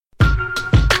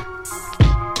And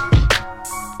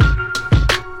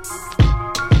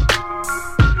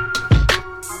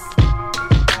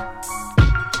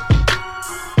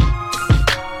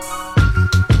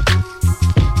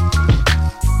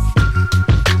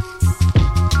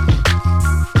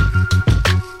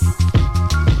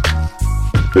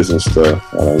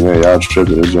stuff. Man, y'all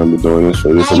tripping. This gonna be doing this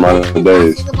for this amount of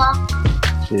days.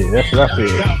 Yeah, that's what I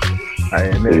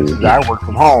feel. I work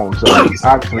from home, so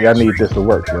obviously I need this to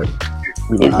work. But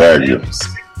exactly.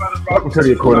 Welcome to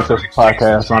the According to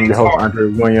Podcast. I'm your host,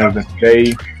 Andre Williams, and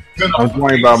today I'm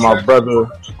joined by my brother,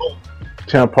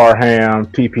 Tim Parham,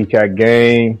 TP Cat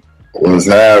Game. What's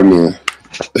happening?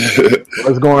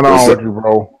 What's going on with you,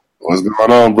 bro? What's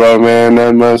going on, bro, man?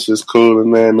 Nothing much. Just cool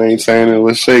and, man, maintaining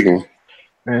what's shaking.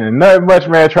 Man, nothing much,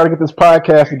 man. Try to get this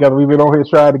podcast together. We've been on here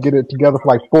trying to get it together for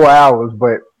like 4 hours,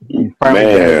 but we finally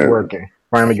got it working.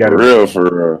 Finally got it. For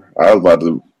real. I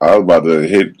was about to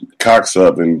hit Cox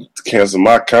up and cancel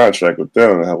my contract with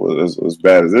them. It was as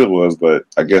bad as it was, but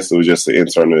I guess it was just an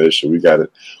internal issue. We got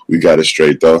it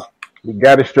straight though. We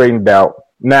got it straightened out.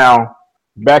 Now,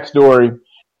 backstory.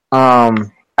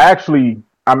 I'm actually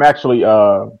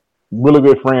really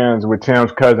good friends with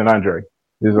Tim's cousin Andre.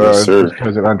 His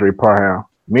cousin Andre Parham.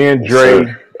 Me and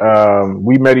Dre,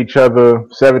 we met each other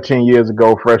 17 years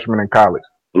ago, freshman in college.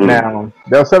 Now,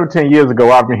 that was 17 years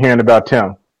ago. I've been hearing about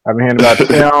Tim. I've been hearing about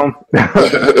Tim.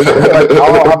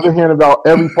 I've been hearing about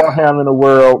every Parham in the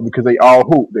world because they all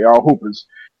hoop. They all hoopers.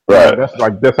 Right.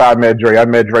 That's how I met Dre. I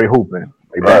met Dre hooping.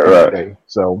 Right.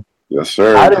 So, yes,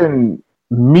 sir. I didn't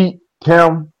meet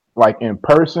Tim like in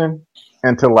person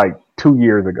until like 2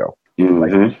 years ago.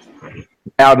 Like,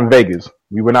 out in Vegas.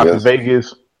 We went out to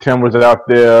Vegas. Tim was out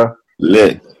there.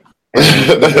 Lit.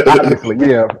 Obviously,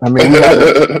 yeah. I mean,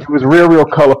 it was real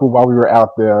colorful while we were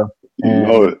out there.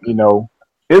 And,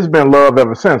 it's been love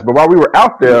ever since. But while we were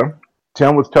out there,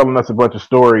 Tim was telling us a bunch of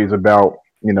stories about,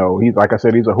 he's, like I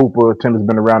said, he's a hooper. Tim has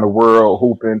been around the world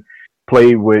hooping,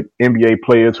 played with NBA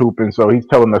players hooping. So he's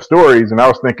telling us stories. And I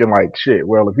was thinking, like, shit,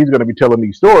 well, if he's going to be telling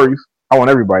these stories, I want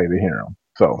everybody to hear them.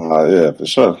 So, yeah, for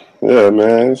sure. Yeah,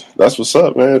 man. That's what's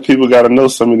up, man. People got to know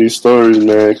some of these stories,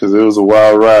 man, because it was a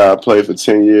wild ride. I played for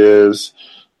 10 years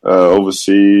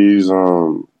overseas,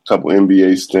 couple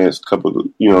NBA stints, couple,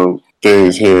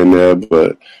 things here and there.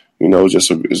 But,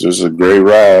 it's just a great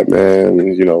ride, man.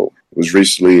 Was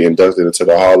recently inducted into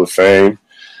the Hall of Fame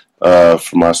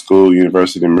for my school,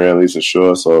 University of Maryland, Eastern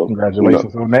Shore. So,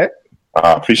 congratulations on that.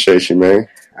 I appreciate you, man.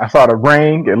 I saw the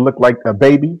ring. It looked like a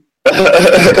baby.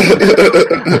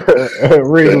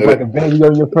 Ring was like a baby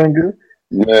on your finger.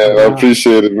 Man, I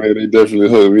appreciate it, man. They definitely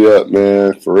hooked me up,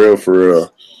 man. For real.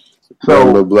 So,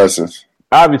 little blessings.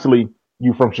 Obviously,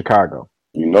 you from Chicago.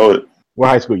 You know it. What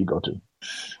high school you go to?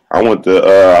 I went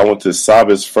to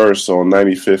Sabas first on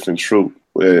 95th and Troop.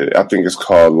 I think it's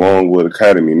called Longwood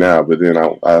Academy now, but then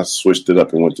I switched it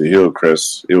up and went to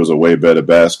Hillcrest. It was a way better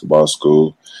basketball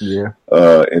school. Yeah.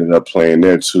 Ended up playing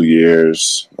there 2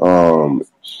 years.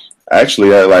 Actually,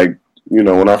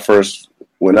 when I first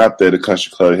went out there to Country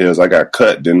Club Hills, I got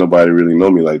cut. Didn't nobody really know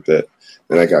me like that.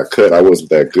 And I got cut. I wasn't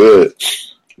that good.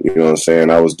 You know what I'm saying?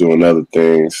 I was doing other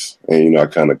things. And, I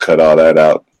kind of cut all that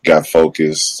out. Got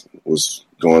focused. Was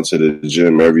going to the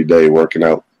gym every day, working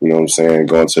out. You know what I'm saying?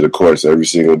 Going to the courts every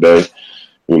single day.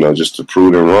 Just to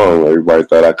prove them wrong. Everybody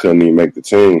thought I couldn't even make the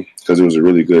team because it was a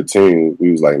really good team.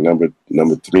 We was like number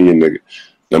 3 in the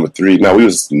number 3. Now we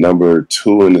was number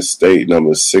 2 in the state,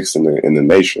 number 6 in the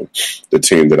nation. The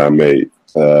team that I made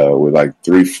with like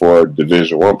 3-4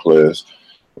 Division I players,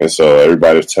 and so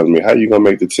everybody was telling me, "How you gonna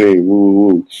make the team?" Woo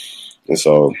woo. And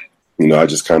so I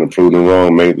just kind of proved them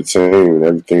wrong, made the team, and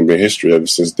everything been history ever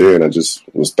since then. I just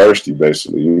was thirsty,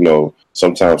 basically.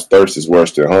 Sometimes thirst is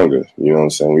worse than hunger. You know what I'm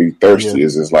saying? When you thirsty,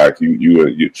 it's just like you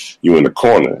in the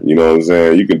corner. You know what I'm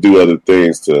saying? You can do other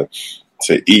things to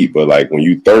eat, but like when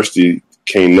you thirsty,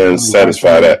 can't nothing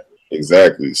satisfy that.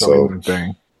 Exactly. So,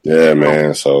 yeah,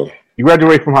 man. So you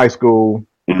graduate from high school.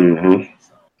 Mm-hmm.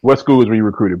 What schools were you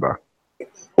recruited by?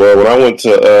 Well, when I went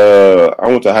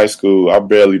to high school, I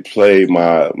barely played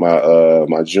my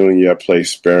junior year. I played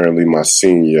sparingly my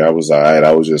senior year. I was all right.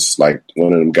 I was just like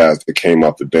one of them guys that came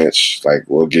off the bench, like,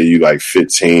 we'll give you like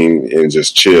 15 and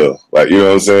just chill. Like, you know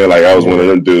what I'm saying? Like, I was one of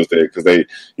them dudes there because they,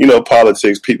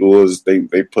 politics, people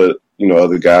they put,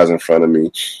 other guys in front of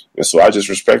me. And so I just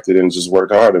respected it and just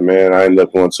worked harder, man. I ended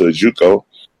up going to a JUCO.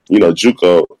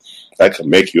 JUCO, that could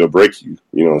make you or break you.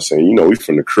 You know what I'm saying? We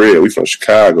from the crib. We from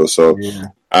Chicago. So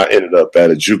I ended up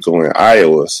at a JUCO in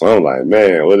Iowa. So I'm like,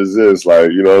 man, what is this?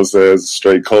 Like, you know what I'm saying? It's a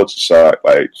straight culture shock.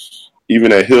 Like,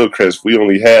 even at Hillcrest, we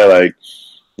only had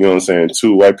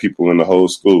 2 white people in the whole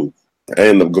school. I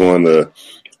ended up going to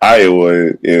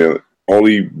Iowa, and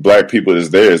only black people that's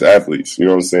there is athletes. You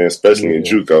know what I'm saying? Especially in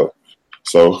JUCO.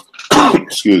 So,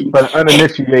 excuse me. But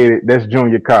uninitiated, that's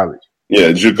junior college. Yeah,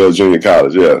 JUCO junior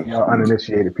college. Yeah, you know,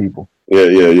 uninitiated people. Yeah.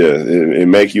 It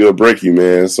make you or break you,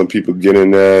 man. Some people get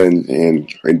in there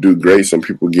and do great. Some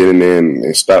people get in there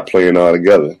and stop playing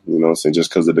altogether. You know what I'm saying? Just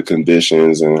because of the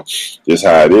conditions and just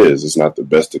how it is. It's not the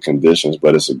best of conditions,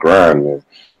 but it's a grind. And,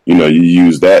 you know, you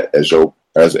use that as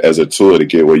as a tool to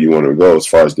get where you want to go as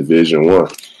far as Division I.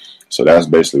 So that's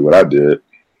basically what I did.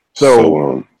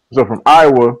 So from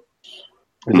Iowa,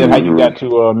 is that how you got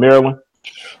to Maryland?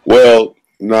 Well,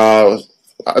 no,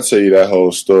 I'll tell you that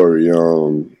whole story.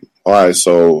 All right,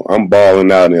 so I'm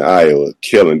balling out in Iowa,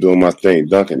 killing, doing my thing,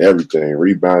 dunking everything,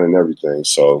 rebounding everything.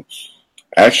 So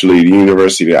actually, the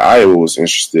University of Iowa was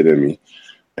interested in me.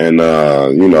 And,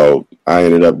 you know, I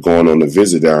ended up going on a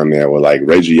visit down there with, like,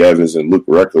 Reggie Evans and Luke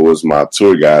Rucker was my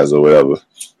tour guys or whatever.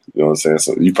 You know what I'm saying?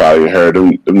 So you probably heard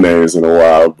them names in a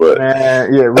while, but... yeah,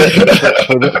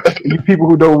 you people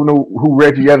who don't know who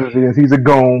Reggie Evans is, he's a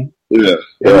goon. Yeah.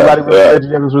 Everybody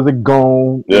Reggie Evans was a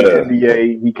goon in the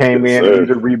NBA. He came in, he was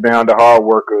a rebounder, hard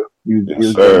worker. He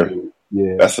was good.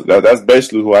 Yeah, that's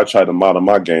basically who I tried to model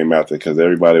my game after, because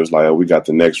everybody was like, "Oh, we got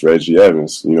the next Reggie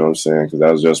Evans." You know what I'm saying? Because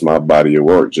that was just my body of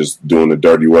work, just doing the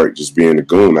dirty work, just being a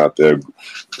goon out there.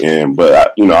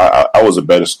 But I was a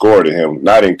better scorer than him.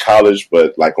 Not in college,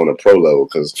 but like on a pro level.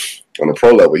 Because on a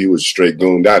pro level, he was straight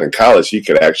gooned out. In college, he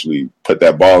could actually put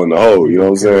that ball in the hole. You know what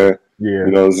I'm saying? Yeah.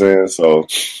 You know what I'm saying?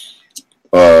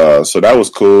 So that was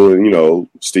cool. And, you know,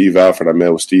 Steve Alford, I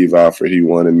met with Steve Alford. He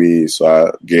wanted me, so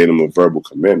I gave him a verbal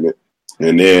commitment.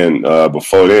 And then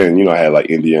before then, you know, I had like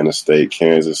Indiana State,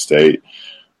 Kansas State,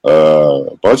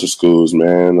 a bunch of schools,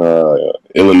 man.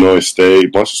 Illinois State, a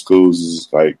bunch of schools is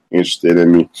like interested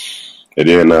in me. And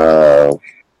then,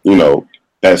 you know,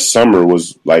 that summer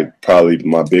was like probably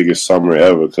my biggest summer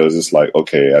ever, because it's like,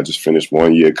 okay, I just finished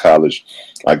 1 year of college.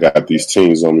 I got these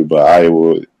teams on me, but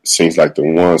Iowa seems like the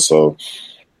one. So,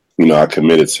 you know, I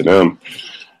committed to them.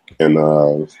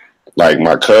 And, like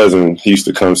my cousin, he used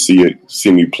to come see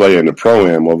me play in the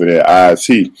Pro-Am over there at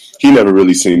IIT. He never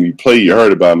really seen me play. He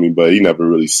heard about me, but he never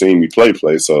really seen me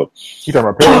play. So you talking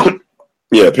about Paris?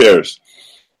 Yeah, Paris.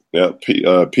 Yeah,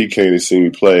 Pete came to see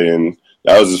me play, and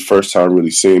that was his first time really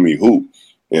seeing me hoop.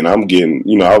 And I'm getting,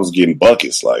 you know, I was getting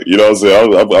buckets, like, you know what I'm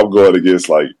saying? I'm going against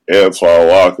like Antoine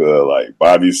Walker, like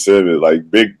Bobby Simmons, like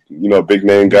big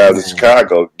name guys in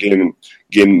Chicago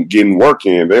getting work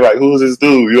in. They like, who's this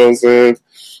dude? You know what I'm saying?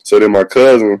 So then my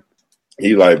cousin,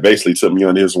 he like basically took me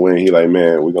under his wing. He like,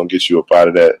 man, we're gonna get you up out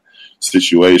of that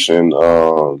situation.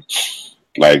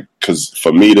 Like, cause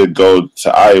for me to go to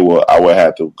Iowa, I would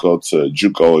have to go to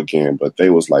JUCO again. But they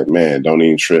was like, man, don't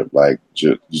even trip. Like,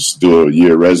 just do a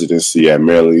year residency at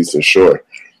Maryland Eastern Shore.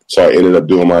 So I ended up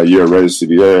doing my year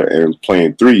residency there and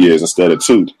playing 3 years instead of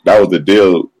 2. That was the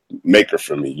deal maker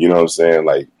for me. You know what I'm saying?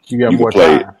 Like, you got more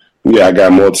time. Yeah, I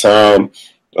got more time.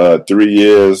 3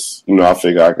 years, you know, I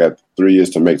figure I got 3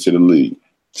 years to make to the league.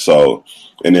 So,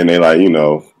 and then they like, you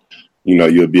know,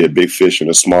 you'll be a big fish in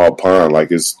a small pond.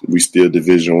 Like, we still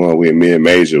Division I, we're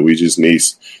mid-major. We just need,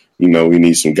 you know, we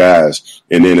need some guys.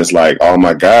 And then it's like all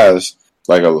my guys,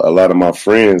 like a lot of my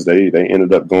friends, they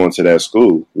ended up going to that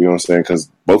school. You know what I'm saying? Because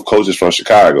both coaches from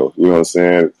Chicago. You know what I'm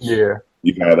saying? Yeah.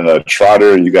 You got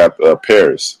Trotter and you got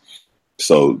Paris.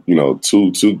 So, you know,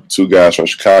 two guys from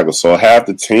Chicago. So half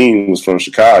the team was from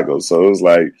Chicago. So it was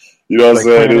like, you know what I'm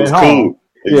saying? It was cool.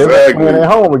 Yeah, exactly. Playing at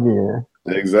home again.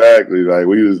 Exactly. Like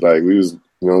we was, you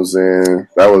know what I'm saying?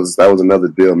 That was another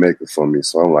deal maker for me.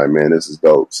 So I'm like, man, this is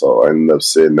dope. So I ended up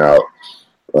sitting out,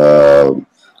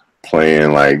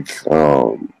 playing like,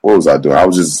 what was I doing? I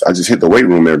just hit the weight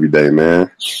room every day,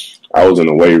 man. I was in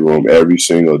the weight room every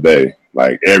single day,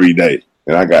 like every day.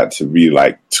 And I got to be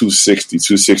like 260,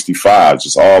 265,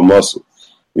 just all muscle.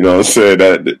 You know what I'm saying?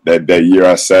 That year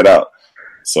I sat out.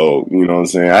 So, you know what I'm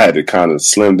saying? I had to kind of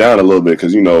slim down a little bit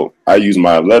because, you know, I use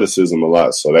my athleticism a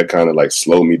lot. So that kind of like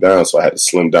slowed me down. So I had to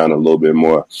slim down a little bit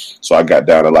more. So I got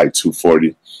down to like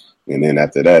 240. And then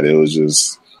after that, it was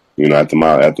just, you know, after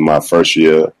my first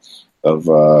year of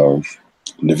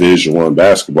Division I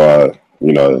basketball,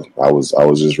 you know, I was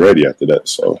just ready after that.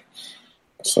 So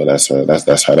that's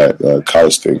how that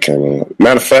college thing came in.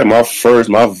 Matter of fact,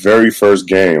 my very first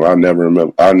game, I'll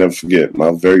never forget.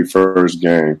 My very first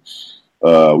game,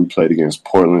 we played against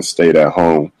Portland State at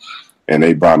home, and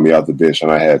they brought me out the bench,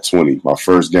 and I had 20. My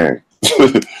first game,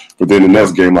 but then the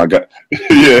next game I got,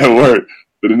 yeah, word.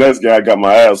 But the next game I got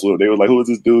my ass whooped. They were like, "Who is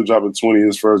this dude dropping 20 in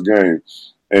his first game?"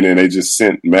 And then they just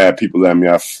sent mad people at me.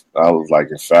 I was like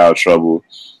in foul trouble.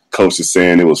 coach is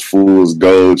saying it was fool's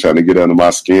gold, trying to get under my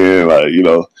skin. Like,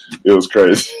 it was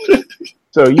crazy.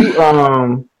 So you,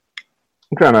 I'm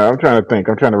trying to think.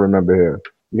 I'm trying to remember here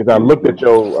because I looked at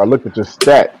your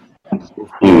stat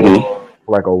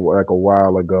like a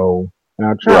while ago, and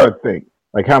I'm trying to think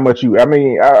like how much you. I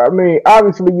mean,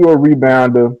 obviously you're a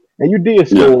rebounder, and you did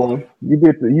score.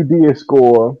 Yeah. You did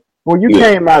score when you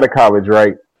came out of college,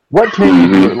 right? What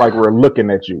teams were looking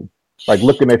at you, like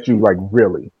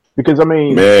really? Because, I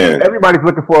mean, everybody's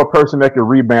looking for a person that can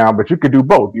rebound, but you could do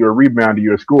both. You're a rebounder,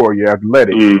 you're a scorer, you're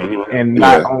athletic. And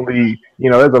not only,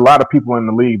 there's a lot of people in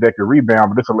the league that can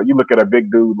rebound, but you look at a big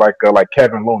dude like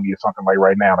Kevin Looney or something like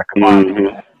right now,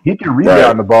 he can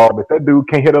rebound the ball, but that dude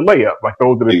can't hit a layup. Like,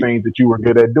 those are the things that you were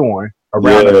good at doing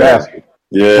around the basket.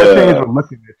 Yeah. What teams were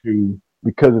looking at you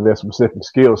because of that specific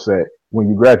skill set when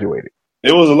you graduated?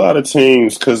 It was a lot of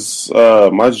teams because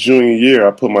my junior year,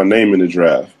 I put my name in the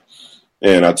draft.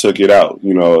 And I took it out,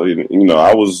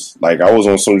 I was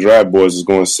on some draft boards that's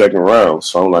going second round.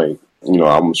 So I'm like, I'm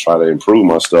going to try to improve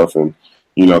my stuff. And,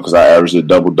 because I averaged a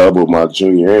double-double my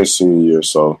junior and senior year.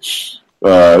 So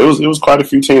it was quite a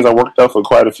few teams. I worked out for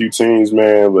quite a few teams,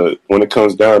 man. But when it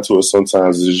comes down to it,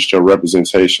 sometimes it's just your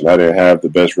representation. I didn't have the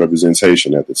best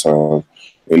representation at the time.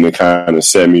 And it kind of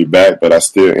set me back. But I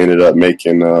still ended up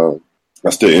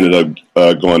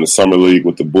going to summer league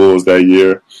with the Bulls that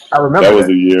year. I remember that was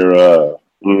the year.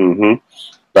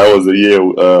 That was the year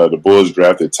the Bulls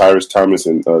drafted Tyrese Thomas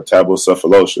and Thabo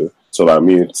Sefolosha. So like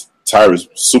me and Tyrese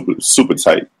super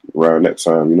tight around that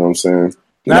time. You know what I'm saying?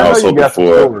 Now I know you got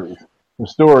some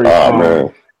stories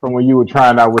from when you were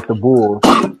trying out with the Bulls.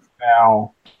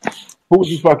 Now, who was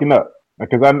you fucking up?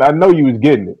 Because I know you was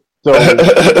getting it. So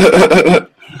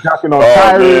talking on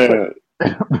Tyrese.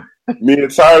 Me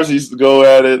and Tyrese used to go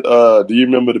at it. Do you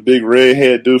remember the big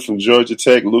redhead dude from Georgia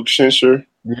Tech, Luke Schenscher?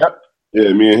 Yep.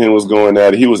 Yeah, me and him was going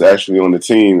at it. He was actually on the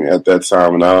team at that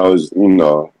time, and I was,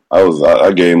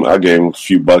 I gave him a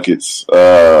few buckets.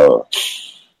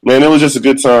 Man, it was just a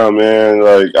good time, man.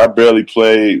 Like, I barely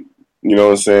played, you know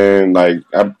what I'm saying? Like,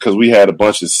 because we had a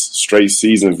bunch of straight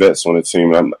season vets on the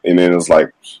team, and then it's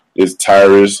like, it's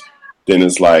Tyrese, then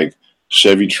it's like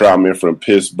Chevy Troutman from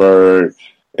Pittsburgh,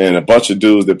 and a bunch of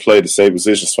dudes that played the same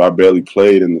position, so I barely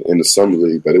played in the summer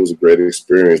league, but it was a great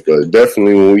experience. But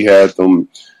definitely when we had them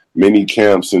mini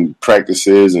camps and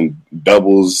practices and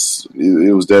doubles,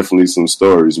 it was definitely some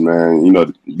stories,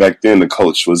 man. Back then the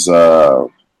coach was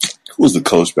who was the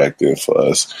coach back then for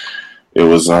us? It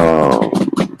was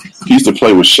he used to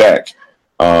play with Shaq,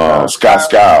 Scott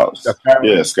Skiles.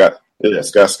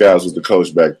 Scott Skiles was the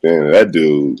coach back then. That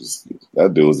dude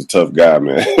was a tough guy,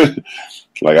 man.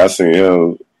 Like, I seen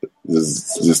him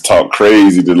just talk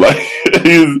crazy.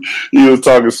 He was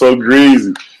talking so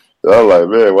greasy. I was like,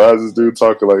 man, why is this dude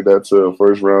talking like that to a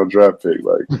first round draft pick?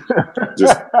 Like,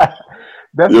 just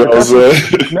what I'm saying?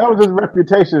 That was his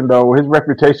reputation, though. His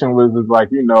reputation was like,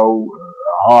 a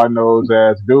hard nosed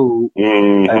ass dude.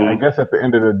 And I guess at the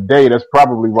end of the day, that's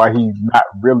probably why he's not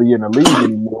really in the league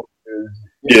anymore.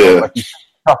 Like, he's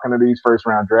talking to these first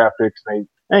round draft picks,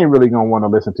 they ain't really gonna want to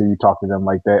listen to you talk to them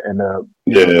like that. And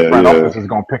the front office is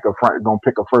gonna pick a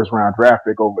first round draft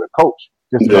pick over the coach.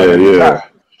 It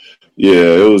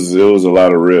was a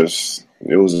lot of risks.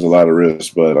 It was a lot of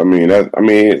risks, but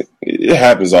it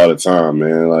happens all the time,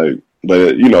 man. Like,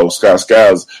 but Scott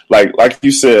Skiles, like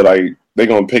you said, like, they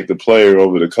gonna pick the player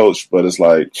over the coach, but it's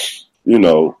like,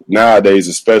 nowadays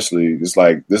especially, it's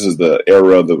like this is the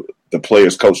era of the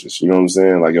players' coaches. You know what I'm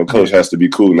saying? Like, your coach has to be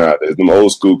cool nowadays. Them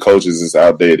old school coaches is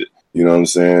outdated. You know what I'm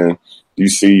saying? You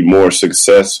see more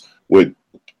success with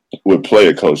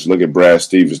player coaches. Look at Brad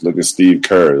Stevens. Look at Steve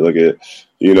Kerr. Look at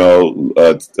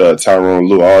Tyronn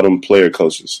Lue. All them player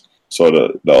coaches. So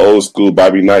the old school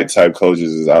Bobby Knight type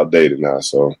coaches is outdated now.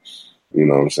 So, you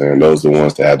know what I'm saying? Those are the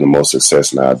ones that have the most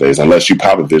success nowadays. Unless you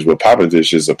Popovich. But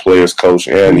Popovich is a player's coach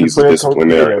and he's a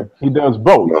disciplinarian. He does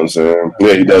both. You know what I'm saying?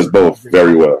 Yeah, he does both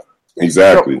very well.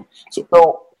 Exactly.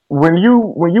 So when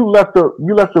you left the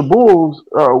Bulls,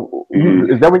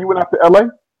 is that when you went out to LA?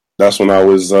 That's when I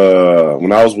was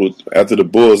after the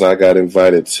Bulls. I got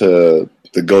invited to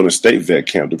the Golden State Vet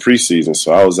Camp, the preseason.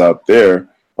 So I was out there.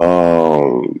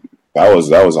 That was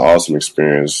an awesome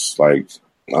experience. Like,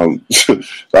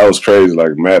 that was crazy.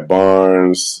 Like, Matt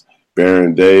Barnes,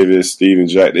 Baron Davis, Steven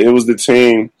Jackson. It was the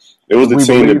team. It was the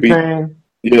team that beat.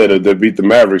 Yeah, that beat the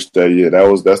Mavericks that year.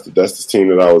 That's the team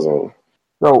that I was on.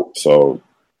 So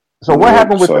what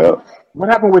happened with that? What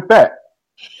happened with that?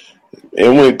 It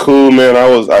went cool, man.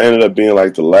 I ended up being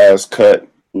like the last cut.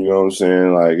 You know what I'm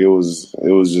saying? Like, it was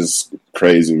just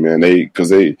crazy, man. Because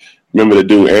they remember the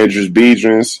dude Andrews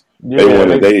Biedrins.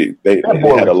 They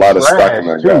had a lot of stock in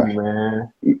that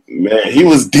guy. Man, he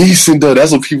was decent though.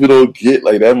 That's what people don't get.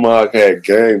 Like that Mog had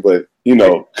game, but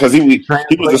because he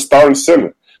was the starting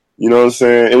center. You know what I'm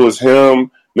saying? It was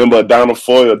him. Remember Donald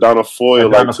Foyle? Donald Foyle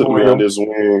took me on this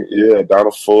wing. Yeah,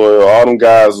 Donald Foyle. All them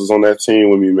guys was on that team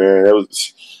with me, man. It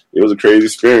was a crazy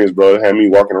experience, bro. It had me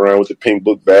walking around with the pink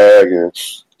book bag and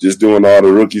just doing all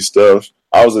the rookie stuff.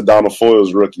 I was a Donald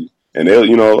Foyle's rookie. And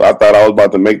I thought I was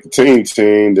about to make the team.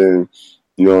 Then,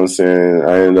 you know what I'm saying,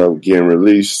 I ended up getting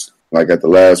released like at the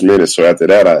last minute. So after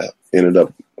that, I ended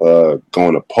up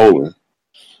going to Poland.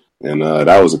 And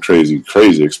that was a crazy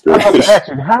experience.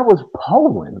 How was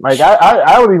Poland? Like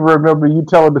I don't even remember you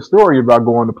telling the story about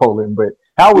going to Poland, but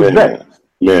how was that?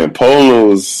 Man, Poland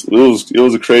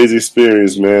was a crazy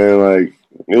experience, man. Like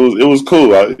it was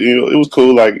cool. It was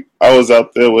cool. Like I was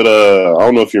out there with I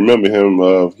don't know if you remember him.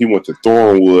 He went to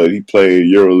Thornwood. He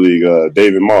played EuroLeague.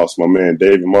 David Moss, my man,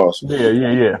 David Moss.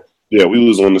 Yeah. Yeah, we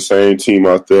was on the same team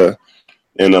out there.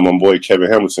 And my boy Kevin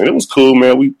Hamilton. It was cool,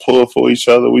 man. We pulled for each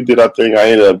other. We did our thing. I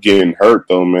ended up getting hurt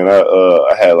though, man.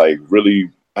 I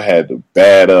had a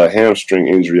bad hamstring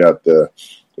injury out there,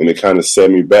 and it kind of set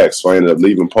me back. So I ended up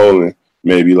leaving Poland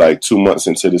maybe like 2 months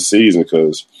into the season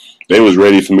because they was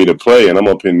ready for me to play, and I'm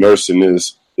up here nursing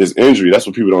this injury. That's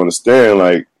what people don't understand.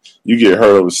 Like you get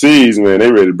hurt overseas, man,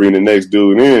 they ready to bring the next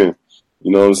dude in.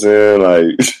 You know what I'm saying?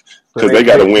 Like because they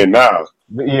got to win now.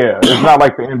 Yeah, it's not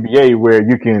like the NBA where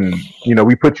you can,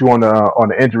 we put you on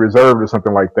the injury reserve or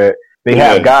something like that. They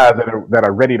have guys that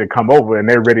are ready to come over and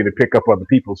they're ready to pick up other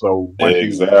people. So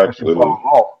once you fall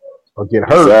off or get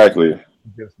hurt,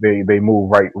 they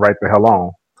move right the hell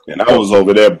on. And I was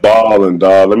over there balling,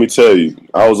 dog. Let me tell you,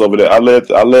 I was over there. I led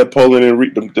Poland in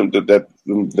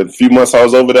the few months I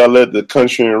was over there. I led the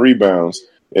country in rebounds,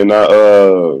 and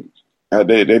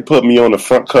they put me on the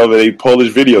front cover of a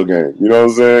Polish video game. You know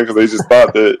what I'm saying? Because they just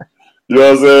thought that, you know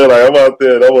what I'm saying? Like, I'm out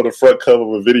there and I'm on the front cover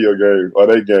of a video game or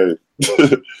they game.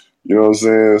 You know what I'm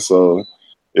saying? So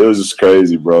it was just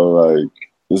crazy, bro. Like,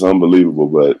 it's unbelievable.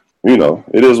 But,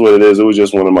 it is what it is. It was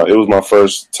just it was my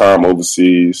first time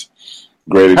overseas.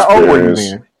 Great experience. How old were you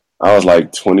then? I was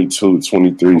like 22,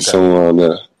 23, somewhere on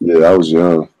there. Yeah, I was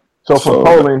young. So from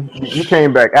Poland, you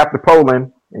came back after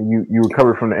Poland and you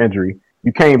recovered from the injury.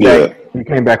 You came back. Yeah. You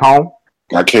came back home.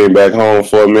 I came back home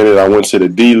for a minute. I went to the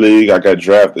D League. I got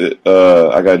drafted.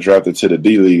 I got drafted to the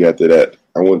D League after that.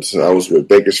 I was with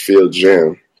Bakersfield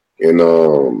Jam, and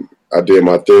I did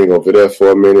my thing over there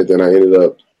for a minute. Then I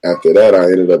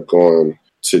ended up going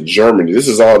to Germany. This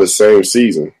is all the same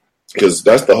season because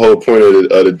that's the whole point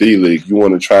of the D League. You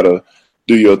want to try to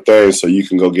do your thing so you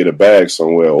can go get a bag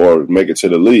somewhere or make it to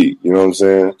the league. You know what I'm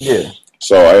saying? Yeah.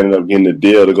 So I ended up getting the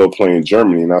deal to go play in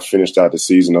Germany, and I finished out the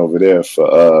season over there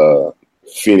for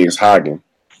Phoenix Hagen.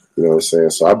 You know what I'm saying?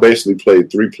 So I basically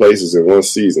played 3 places in one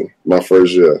season, my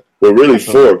first year. But really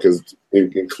 4, because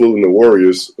including the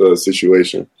Warriors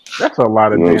situation. That's a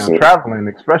lot of damn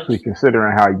traveling, especially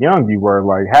considering how young you were.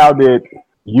 Like, how did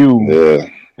you,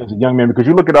 as a young man, because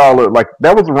you look at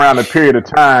that was around a period of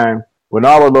time when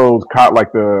all of those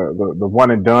like the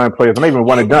one and done players, not even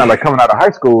one and done, like coming out of high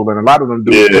school, and a lot of them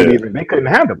they couldn't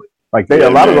handle it. Like a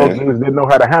lot of those dudes didn't know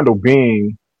how to handle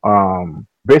being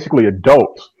basically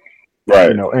adults, right?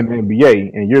 In the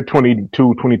NBA, and you're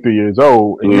 22, 23 years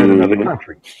old, and you're in another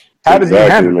country. How did you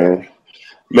handle it?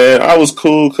 Man, I was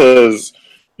cool because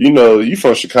you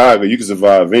from Chicago, you can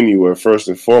survive anywhere. First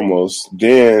and foremost,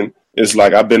 then it's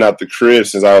like I've been out the crib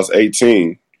since I was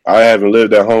 18. I haven't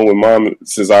lived at home with mom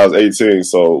since I was 18.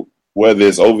 So whether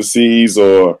it's overseas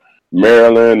or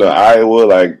Maryland or Iowa,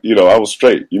 I was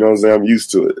straight. You know what I'm saying? I'm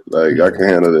used to it. Like, I can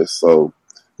handle this. So,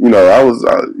 I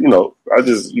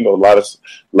just, a lot of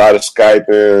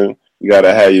Skyping. You got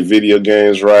to have your video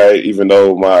games right. Even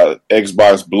though my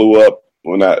Xbox blew up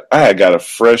when I had got a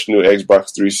fresh new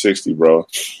Xbox 360, bro.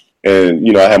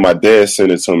 And, I had my dad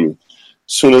send it to me. As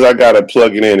soon as I got to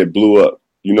plug it in, it blew up.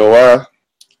 You know why?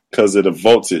 Because of the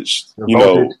voltage. We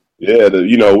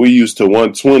used to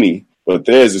 120, but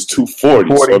theirs is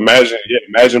 240. So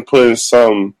imagine putting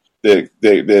some that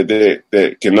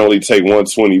can only take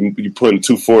 120. You putting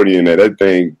 240 in there. That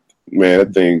thing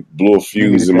blew a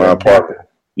fuse in my apartment.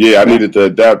 Yeah, I needed the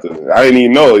adapter. I didn't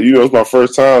even know it. It was my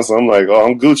first time, so I'm like, oh,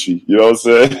 I'm Gucci. You know what I'm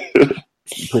saying?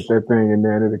 You put that thing in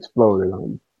there and it exploded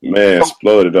on you. Man,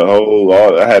 exploded.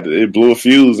 It blew a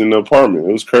fuse in the apartment.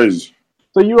 It was crazy.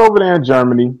 So you over there in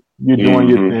Germany, you're doing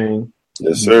your thing.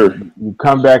 Yes, sir. You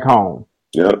come back home.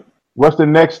 Yep. What's your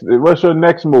next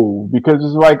move? Because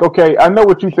it's like, okay, I know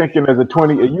what you're thinking as you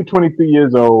 23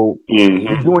 years old,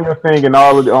 you're doing your thing in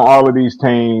on all of these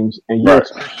teams, and you're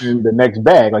expecting the next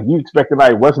bag. Like, you expecting,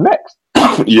 like, what's next?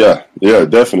 Yeah,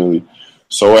 definitely.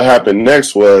 So what happened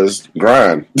next was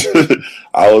grind.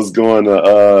 I was going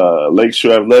to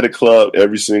Lakeshore Athletic Club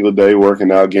every single day,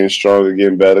 working out, getting stronger,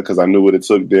 getting better, because I knew what it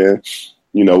took then.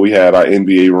 You know, we had our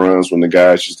NBA runs when the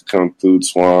guys used to come through,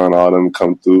 Twan, all them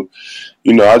come through.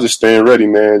 You know, I just staying ready,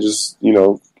 man. Just, you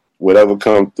know, whatever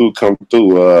come through, come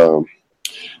through.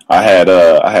 I had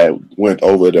went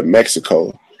over to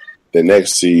Mexico the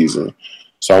next season.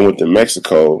 So I went to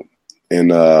Mexico,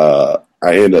 and I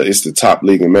ended up, it's the top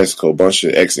league in Mexico, a bunch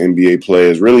of ex-NBA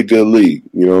players, really good league,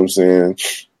 you know what I'm saying?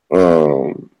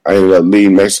 I ended up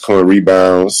leading Mexico in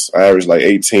rebounds. I averaged like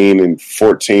 18 and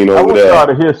 14 over there. I want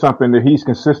y'all to hear something that he's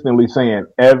consistently saying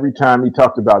every time he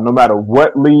talks about, no matter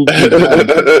what league he's in,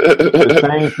 the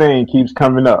same thing keeps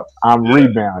coming up. I'm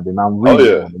rebounding, I'm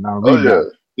rebounding, I'm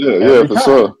rebounding. Yeah, for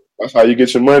sure. That's how you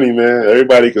get your money, man.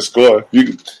 Everybody can score.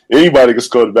 Anybody can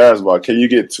score the basketball. Can you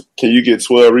get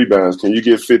 12 rebounds? Can you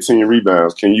get 15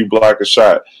 rebounds? Can you block a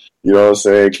shot? You know what I'm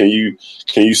saying? Can you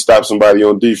stop somebody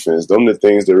on defense? Those are the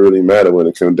things that really matter when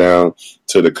it comes down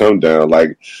to the come down.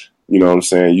 Like, you know what I'm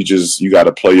saying? You got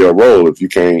to play your role. If you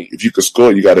can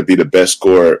score, you got to be the best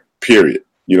scorer, period.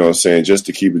 You know what I'm saying? Just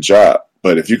to keep a job.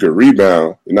 But if you could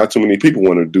rebound, not too many people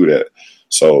want to do that.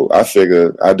 So I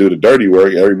figure I do the dirty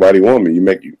work. Everybody want me.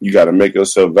 You got to make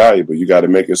yourself valuable. You got to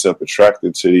make yourself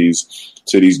attractive to these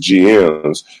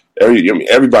GMs.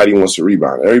 Everybody wants a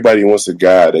rebound. Everybody wants a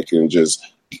guy that can just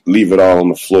leave it all on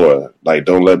the floor. Like,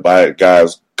 don't let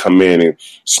guys come in and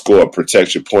score,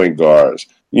 protect your point guards.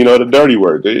 You know, the dirty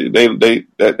work.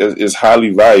 That is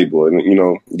highly valuable. And you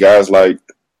know, guys like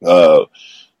Ben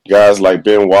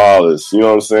Wallace. You know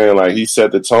what I'm saying? Like, he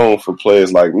set the tone for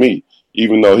players like me.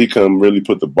 Even though he couldn't really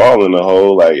put the ball in the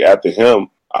hole, like after him,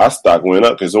 our stock went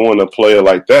up because there wasn't a player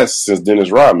like that since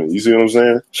Dennis Rodman. You see what I'm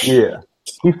saying? Yeah,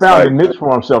 he found a niche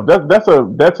for himself.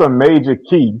 That's a major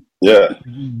key. Yeah,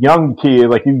 young kids,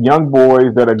 like you young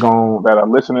boys that are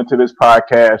listening to this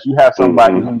podcast, you have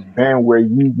somebody who's been where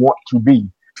you want to be.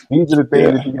 These are the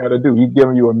things that you got to do. He's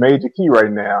giving you a major key right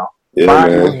now.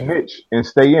 Find your niche and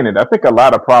stay in it. I think a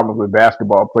lot of problems with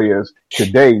basketball players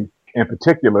today, in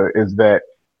particular, is that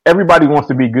everybody wants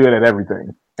to be good at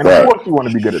everything. And of course you want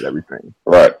to be good at everything.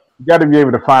 Right. You got to be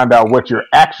able to find out what you're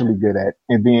actually good at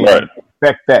and then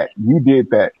expect that. You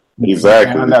did that.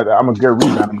 Exactly. I'm a good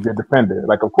rebounder. I'm a good defender.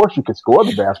 Like, of course you can score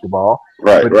the basketball.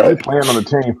 Right, but if you're playing on a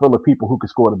team full of people who can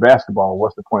score the basketball,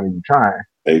 what's the point of you trying?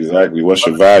 Exactly. What's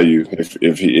your value?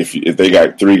 If they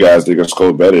got three guys that can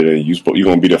score better than you, you're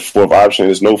going to be the fourth option.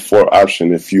 There's no fourth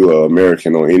option if you're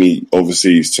American on any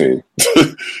overseas team.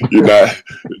 You're not.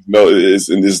 No,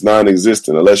 it's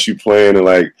non-existent unless you're playing in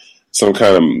like some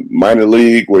kind of minor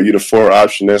league where you're the fourth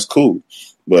option. That's cool,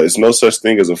 but it's no such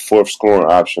thing as a fourth scoring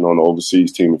option on an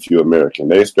overseas team if you're American.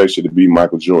 They expect you to be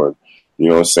Michael Jordan. You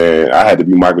know what I'm saying? I had to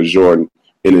be Michael Jordan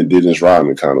in a Dennis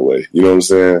Rodman kind of way. You know what I'm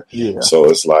saying? Yeah. So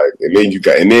it's like, and then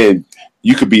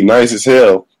you could be nice as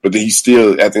hell, but then you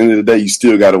still, at the end of the day, you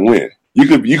still got to win. You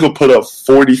could put up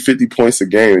 40, 50 points a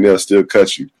game and they'll still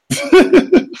cut you.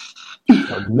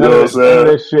 None of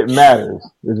that shit matters,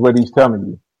 is what he's telling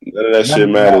you. None of that shit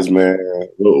matters, man.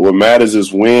 What matters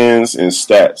is wins and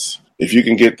stats. If you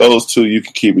can get those two, you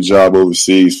can keep a job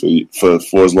overseas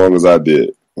for as long as I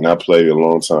did. And I played a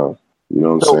long time. You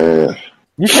know what I'm saying?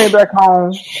 You came back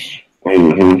home.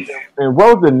 Mm-hmm. And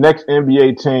what was the next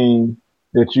NBA team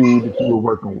that you were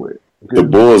working with? The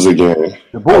Bulls again.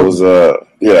 The Bulls. I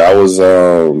was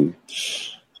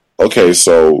okay,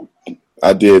 so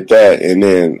I did that, and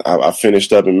then I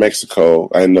finished up in Mexico.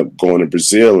 I ended up going to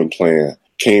Brazil and playing.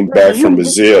 Came back from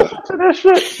Brazil. To that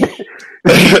shit.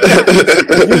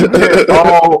 You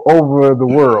all over the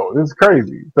world. It's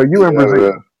crazy. So you in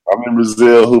Brazil. Man. I'm in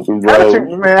Brazil hooping, bro.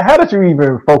 How did you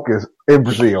even focus in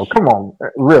Brazil? Come on,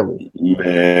 really?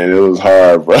 Man, it was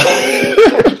hard, bro. There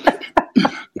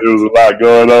was a lot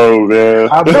going on, man.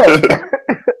 I bet.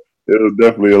 There was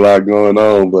definitely a lot going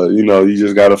on, but you know, you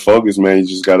just gotta focus, man. You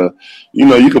just gotta, you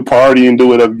know, you can party and do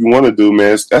whatever you want to do,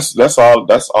 man. That's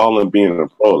all in being a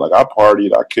pro. Like, I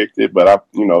partied, I kicked it, but I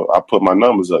put my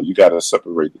numbers up. You gotta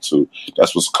separate the two.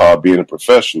 That's what's called being a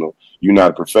professional. You're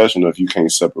not a professional if you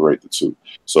can't separate the two.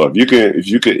 So if you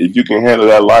can handle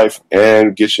that life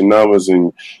and get your numbers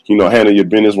and, you know, handle your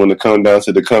business when it comes down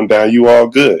to the come down, you all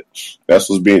good. That's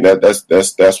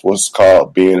what's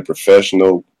called being a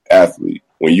professional athlete.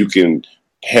 When you can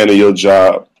handle your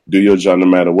job, do your job no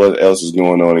matter what else is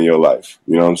going on in your life.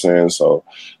 You know what I'm saying? So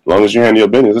as long as you handle your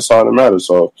business, that's all that matters.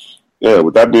 So yeah,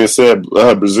 with that being said,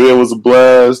 Brazil was a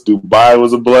blast, Dubai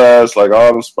was a blast, like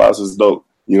all them spots is dope.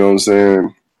 You know what I'm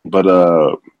saying? But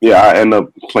I ended up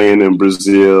playing in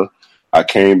Brazil. I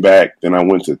came back, then I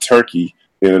went to Turkey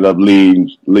ended up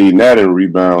leading that in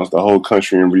rebounds. The whole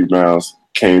country in rebounds.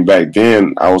 Came back.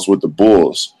 Then I was with the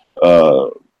Bulls.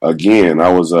 Again, I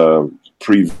was a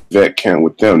pre-vet camp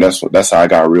with them. That's how I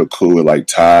got real cool with like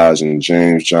Taj and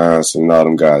James Johnson and all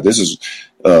them guys. This is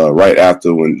right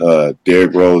after when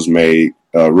Derrick Rose made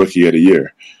Rookie of the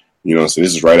Year. You know, so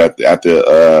this is right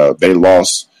after they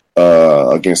lost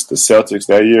against the Celtics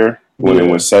that year when they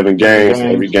went 7 games.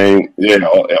 Every game,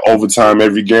 overtime.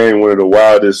 Every game, one of the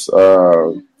wildest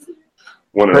I've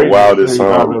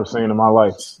ever seen in my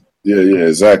life. Yeah,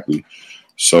 exactly.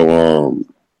 So,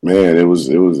 man, it was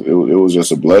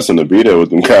just a blessing to be there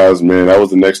with them guys, man. That was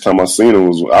the next time I seen them.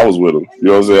 I was with them. You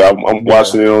know what I'm saying? I'm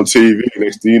watching it on TV.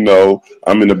 Next thing you know,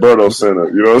 I'm in the Berto Center.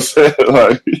 You know what I'm saying?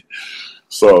 Like,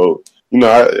 so, you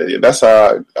know, that's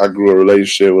how I grew a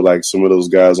relationship with like some of those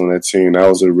guys on that team. That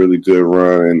was a really good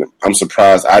run, and I'm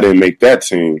surprised I didn't make that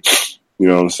team. You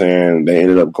know what I'm saying? They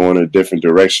ended up going a different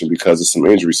direction because of some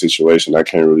injury situation I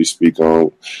can't really speak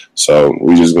on. So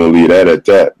we're just going to leave that at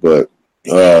that. But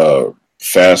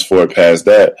fast forward past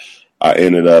that, I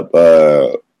ended up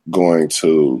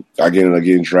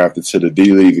getting drafted to the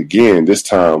D-League again. This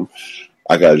time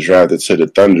I got drafted to the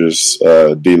Thunder's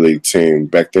D-League team.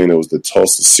 Back then it was the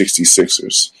Tulsa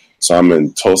 66ers. So I'm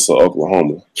in Tulsa,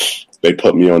 Oklahoma. They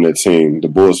put me on their team. The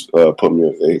Bulls put me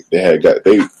on.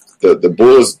 The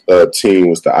Bulls team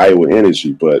was the Iowa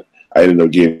Energy, but I ended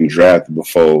up getting drafted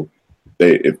before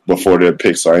their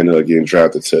pick, so I ended up getting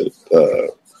drafted to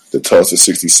the Tulsa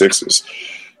 66ers.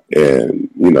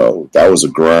 And, you know, that was a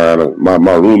grind. My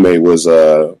roommate was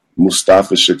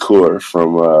Mustafa Shakur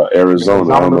from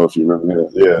Arizona. I don't know if you remember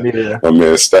him. Yeah. My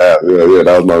man Staff. Yeah,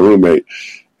 that was my roommate.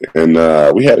 And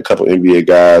we had a couple NBA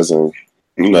guys, and,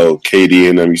 you know, KD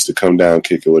and them used to come down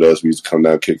kick it with us. We used to come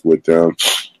down kick it with them.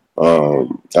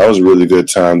 That was a really good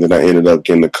time. Then I ended up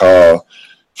getting a call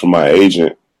from my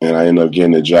agent, and I ended up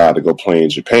getting a job to go play in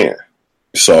Japan.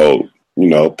 So, you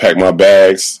know, pack my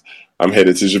bags. I'm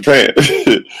headed to Japan.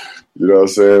 You know what I'm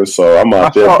saying? So I'm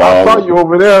out there. I saw you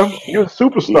over there. You're a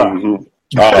superstar. Mm-hmm.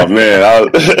 Oh, man.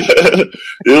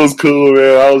 It was cool,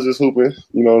 man. I was just hooping.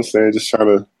 You know what I'm saying? Just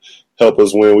trying to help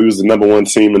us win. We was the number 1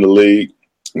 team in the league,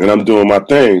 and I'm doing my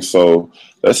thing. So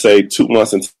let's say 2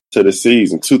 months into the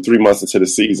season, 2-3 months into the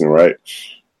season, right?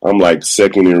 I'm like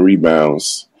second in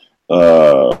rebounds,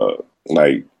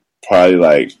 like probably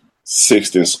like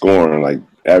 6th in scoring, like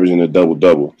averaging a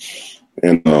double.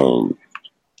 And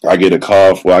I get a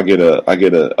call I get a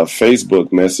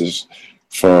Facebook message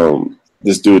from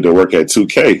this dude that work at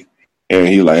 2K, and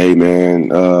he like, hey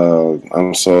man,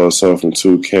 I'm so from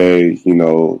 2K. You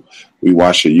know, we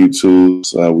watch your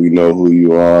YouTubes. We know who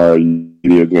you are.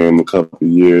 Video game a couple of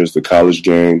years, the college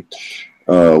game.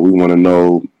 We want to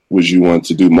know, would you want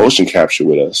to do motion capture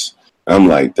with us? I'm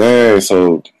like, dang.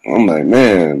 So I'm like,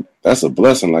 man, that's a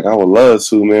blessing. Like, I would love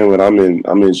to, man, but I'm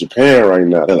in Japan right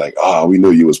now. They're like, oh, we knew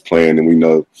you was playing, and we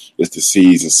know it's the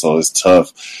season, so it's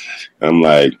tough. I'm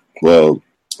like, well,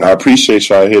 I appreciate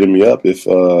y'all hitting me up. If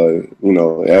you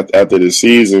know, after the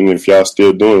season, if y'all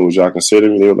still doing it, would y'all consider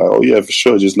me? They were like, oh yeah, for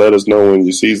sure. Just let us know when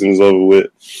your season is over with,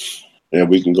 and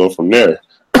we can go from there.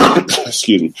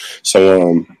 Excuse me.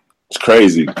 So it's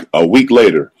crazy. A week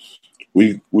later,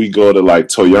 we go to like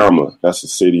Toyama. That's a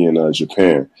city in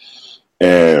Japan.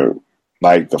 And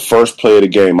like the first play of the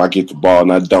game, I get the ball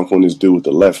and I dunk on this dude with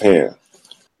the left hand.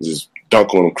 Just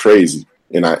dunk on him crazy.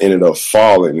 And I ended up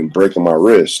falling and breaking my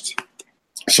wrist.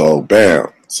 So bam.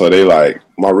 So they like,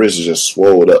 my wrist is just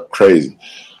swelled up crazy.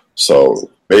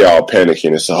 So they all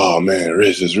panicking and say, oh man,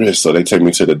 wrist. So they take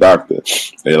me to the doctor.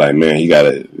 They like, man, he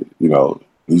gotta, you know,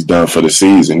 he's done for the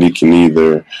season. He can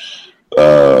either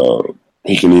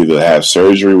have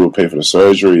surgery. We'll pay for the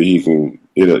surgery.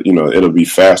 It'll be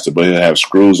faster, but he'll have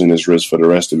screws in his wrist for the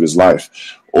rest of his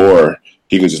life. Or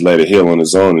he can just let it heal on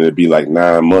his own, and it'll be like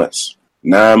 9 months.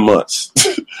 9 months.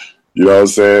 You know what I'm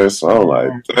saying? So I'm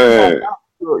like, dang.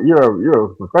 You're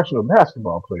a professional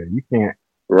basketball player. You can't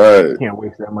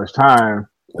waste that much time.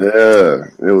 Yeah,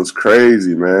 it was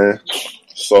crazy, man.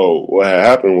 So what had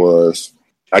happened was,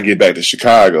 I get back to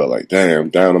Chicago, like, damn,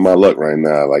 down on my luck right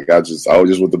now. Like, I was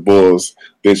just with the Bulls,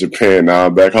 then Japan, now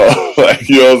I'm back home. Like,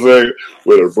 you know what I'm saying?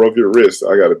 With a broken wrist.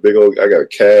 I got a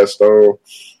cast on.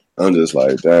 I'm just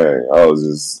like, dang, I was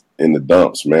just in the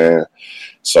dumps, man.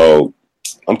 So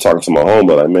I'm talking to my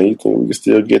homie, like, man, you think we can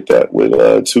still get that with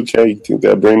 2K? You think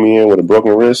they'll bring me in with a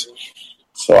broken wrist?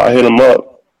 So I hit him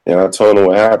up, and I told him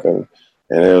what happened.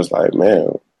 And it was like,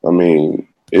 man, I mean,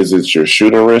 is it your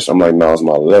shooting wrist? I'm like, no, it's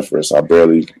my left wrist. I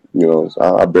barely go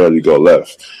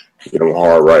left. I'm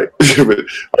hard right.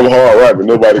 I'm hard right, but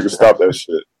nobody can stop that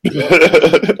shit.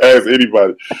 Ask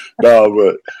anybody.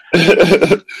 No,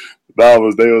 but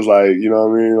They was like, you know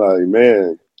what I mean? Like,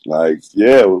 man, like,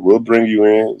 yeah, we'll bring you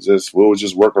in. We'll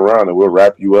just work around it. We'll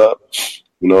wrap you up.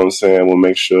 You know what I'm saying? We'll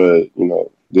make sure, you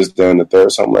know, this, that, and the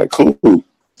third. So I'm like, cool.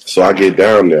 So I get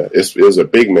down there. It was a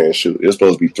big man shoot. It's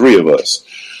supposed to be 3 of us.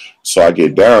 So I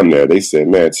get down there. They said,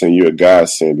 man, Tim, you're a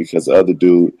godsend because the other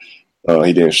dude,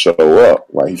 he didn't show up.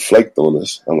 Like, he flaked on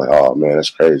us. I'm like, oh, man,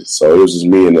 that's crazy. So it was just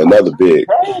me and another big.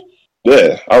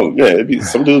 Yeah. Oh, yeah.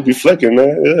 Some dudes be flicking,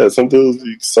 man. Yeah. Some dudes,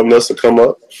 something else to come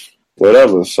up.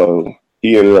 Whatever. So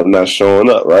he ended up not showing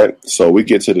up, right? So we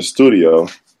get to the studio.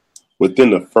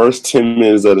 Within the first 10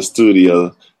 minutes of the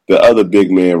studio, the other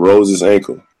big man rolls his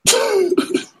ankle.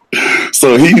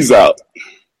 So he's out.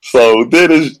 So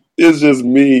then it's just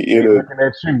me in a. Looking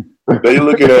at you. They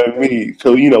looking at me.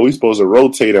 So, you know, we supposed to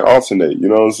rotate and alternate. You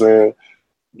know what I'm saying?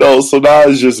 No, so now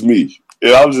it's just me.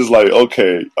 And I'm just like,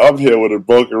 okay, I'm here with a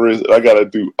broken wrist. I got to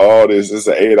do all this. It's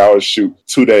an 8-hour shoot,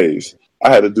 2 days.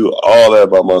 I had to do all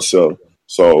that by myself.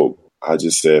 So I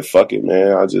just said, fuck it,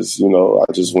 man. I just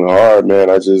went hard, man.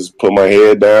 I just put my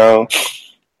head down.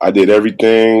 I did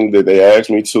everything that they asked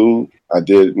me to. I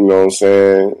did, you know what I'm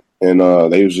saying? And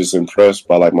they was just impressed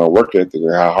by, like, my work ethic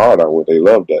and how hard I went. They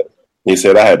loved that. He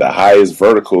said I had the highest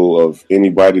vertical of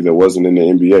anybody that wasn't in the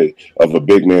NBA, of a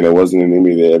big man that wasn't in the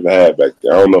NBA they ever had back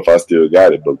then. I don't know if I still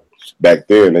got it, but back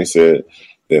then they said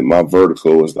that my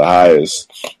vertical was the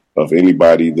highest of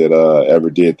anybody that ever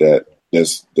did that.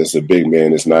 That's a big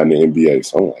man that's not in the NBA.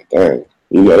 So I'm like, dang.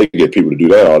 You know, they get people to do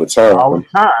that all the time. All the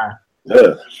time.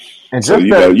 Yeah. And so,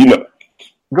 just you know.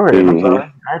 Go ahead. I'm sorry.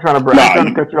 I ain't trying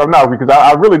to cut you off now because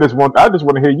I really just want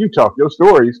to hear you talk your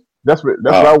stories. That's what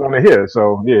I want to hear.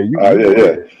 So yeah,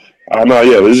 yeah. I know.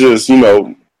 Yeah, it's just, you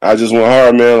know, I just went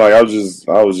hard, man. Like I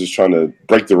was just trying to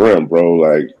break the rim, bro.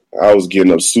 Like I was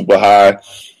getting up super high,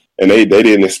 and they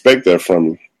didn't expect that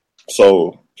from me.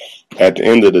 So at the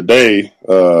end of the day,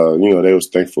 you know, they was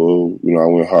thankful. You know, I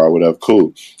went hard, whatever,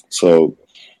 cool. So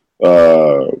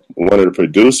one of the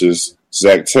producers,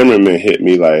 Zach Timmerman, hit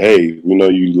me like, hey, we know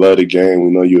you love the game.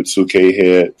 We know you're a 2K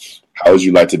head. How would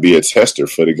you like to be a tester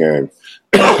for the game?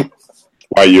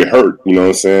 While you're hurt, you know what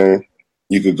I'm saying?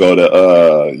 You can go to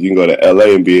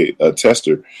LA and be a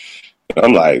tester. And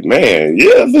I'm like, man,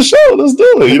 yeah, for sure, let's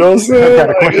do it. You know what I'm saying?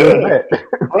 Like, yeah.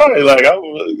 Right, like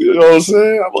you know what I'm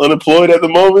saying? I'm unemployed at the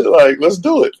moment. Like, let's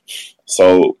do it.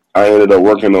 So I ended up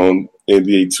working on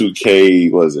NBA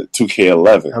 2K. Was it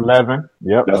 2K11? 11.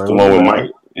 Yep. That's the one with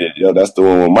Mike. Yeah, that's the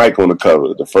one with Mike on the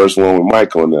cover. The first one with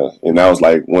Mike on there, and that was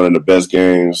like one of the best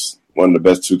games. One of the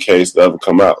best 2Ks to ever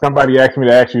come out. Somebody asked me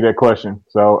to ask you that question,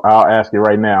 so I'll ask you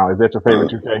right now. Is that your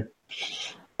favorite 2K?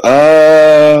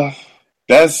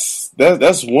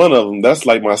 That's one of them. That's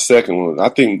like my second one. I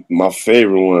think my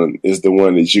favorite one is the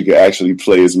one that you can actually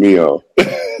play as me on.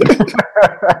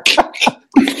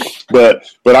 But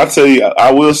I tell you,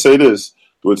 I will say this: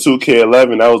 with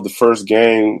 2K11, that was the first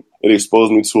game. It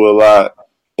exposed me to a lot,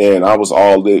 and I was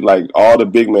all the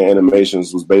big man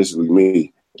animations was basically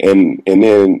me. And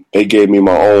then they gave me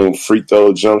my own free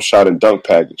throw, jump shot, and dunk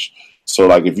package. So,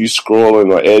 like, if you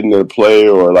scrolling or editing a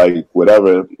player or, like,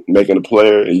 whatever, making a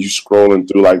player, and you scrolling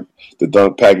through, like, the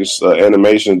dunk package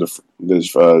animation,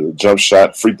 the jump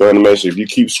shot, free throw animation, if you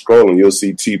keep scrolling, you'll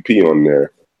see TP on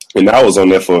there. And I was on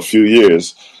there for a few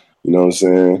years. You know what I'm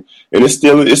saying? And it's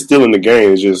still in the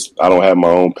game. It's just I don't have my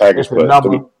own package. It's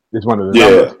one of the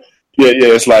numbers. Yeah,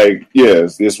 it's like,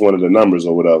 it's one of the numbers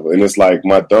or whatever. And it's like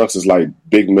my dunks is like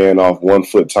big man off 1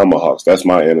 foot tomahawks. That's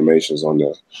my animations on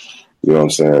there. You know what I'm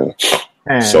saying?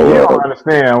 Man, so you don't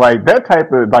understand. Like that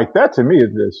type of, like that to me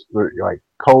is just like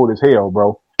cold as hell,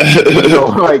 bro. So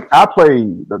like I play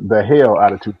the hell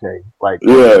out of 2K. Like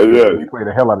we play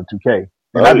the hell out of 2K.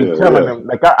 And I be telling them,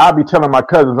 like I be telling my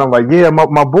cousins, I'm like, yeah, my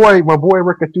boy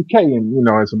work at 2K, and you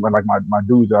know, and some like my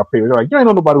dudes that I play with, they're like, you ain't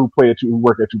know nobody who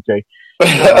work at 2K.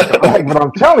 Like, but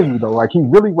I'm telling you though, like he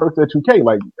really works at 2K.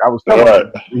 Like I was telling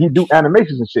him, he do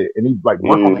animations and shit, and he like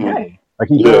work on the game. Like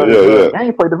he does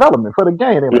gameplay development for the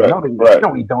game. They're like, no,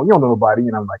 he don't. You don't know nobody.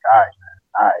 And I'm like, all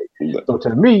right. So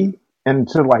to me and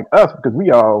to like us, because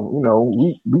we all, you know,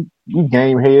 we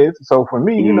game heads. So for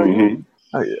me, you know,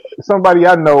 somebody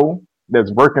I know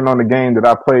that's working on the game that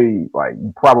I play like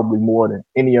probably more than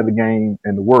any other game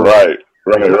in the world. Right.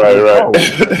 Hey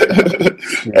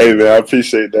man, I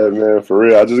appreciate that, man, for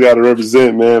real. I just gotta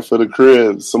represent, man, for the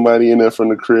crib. Somebody in there from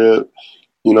the crib.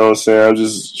 You know what I'm saying? I'm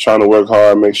just trying to work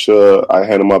hard, make sure I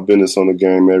handle my business on the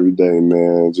game every day,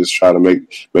 man. Just try to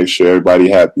make sure everybody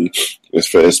happy,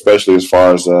 especially as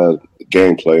far as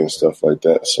gameplay and stuff like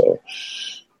that. So,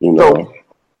 you know. So,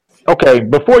 okay,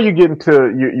 before you get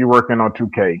into you working on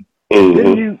 2K,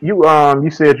 didn't you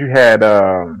said you had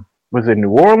was it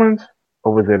New Orleans?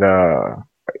 or was it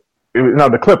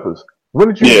the Clippers?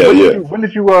 When did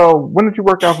you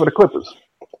work out for the Clippers?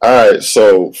 All right,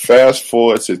 so fast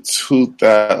forward to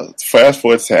 2000. Fast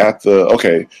forward to after.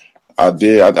 Okay, I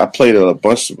played at a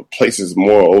bunch of places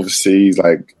more overseas,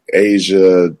 like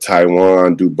Asia,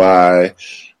 Taiwan, Dubai.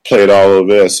 Played all over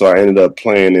there, so I ended up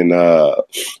playing in.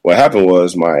 What happened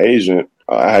was my agent.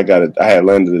 I had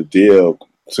landed a deal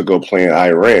to go play in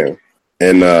Iran,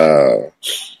 and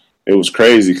it was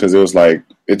crazy because it was like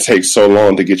it takes so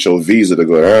long to get your visa to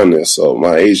go down there. So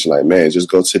my agent, like, man, just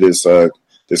go to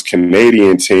this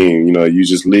Canadian team. You know, you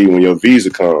just leave when your visa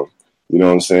comes. You know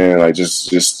what I'm saying? Like just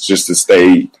to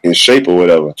stay in shape or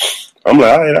whatever. I'm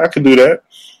like, all right, I could do that.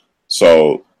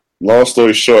 So long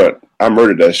story short, I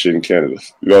murdered that shit in Canada.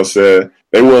 You know what I'm saying?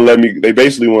 They wouldn't let me. They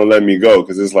basically wouldn't let me go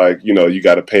because it's like, you know, you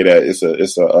got to pay that.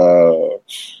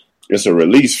 It's a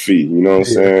release fee. You know what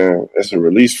I'm saying? It's a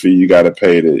release fee you got to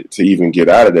pay to even get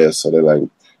out of there. So they're like,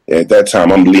 at that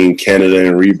time, I'm leading Canada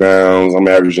in rebounds. I'm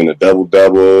averaging a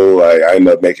double-double. Like I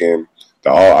ended up being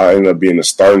the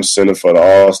starting center for the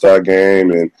All-Star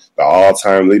game and the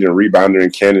all-time leading rebounder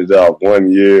in Canada of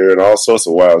 1 year and all sorts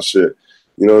of wild shit.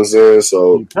 You know what I'm saying?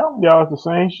 So you tell y'all it's the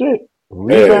same shit.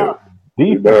 Rebound,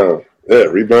 defense.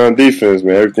 Rebound defense,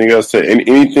 man. Everything else,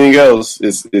 anything else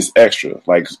is extra.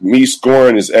 Like me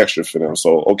scoring is extra for them.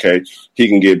 So okay, he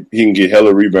can get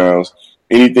hella rebounds.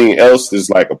 Anything else is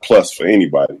like a plus for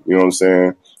anybody. You know what I'm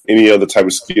saying? Any other type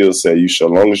of skill set you show,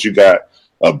 as long as you got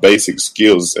a basic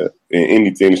skill set in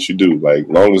anything that you do, like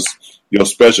long as your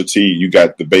specialty, you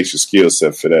got the basic skill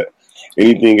set for that.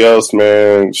 Anything else,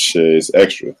 man, shit is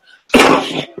extra.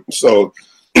 So,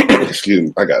 excuse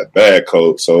me, I got a bad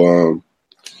cold. So,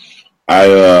 I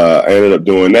ended up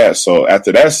doing that. So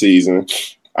after that season,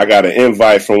 I got an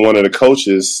invite from one of the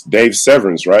coaches, Dave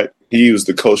Severance, right? He was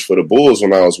the coach for the Bulls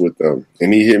when I was with them.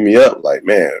 And he hit me up like,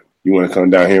 man, you want to come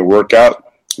down here and work out?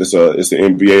 It's an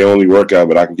NBA only workout,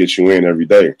 but I can get you in every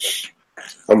day.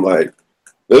 I'm like,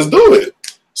 let's do it.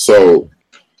 So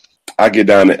I get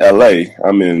down to LA.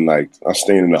 I'm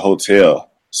staying in a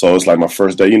hotel. So it's like my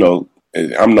first day, you know,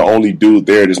 I'm the only dude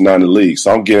there that's not in the league.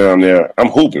 So I'm getting on there. I'm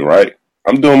hooping, right?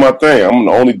 I'm doing my thing. I'm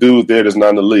the only dude there that's not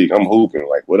in the league. I'm hooping,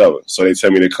 like whatever. So they tell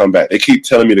me to come back. They keep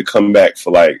telling me to come back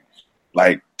for like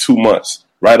 2 months,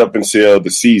 right up until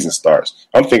the season starts.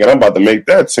 I'm thinking I'm about to make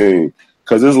that team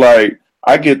because it's like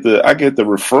I get the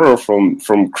referral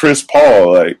from Chris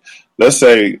Paul. Like, let's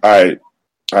say, all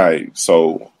right.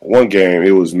 So one game,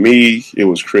 it was me, it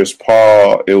was Chris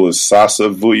Paul, it was Sasa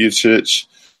Vujacic.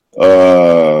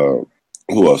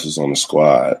 Who else is on the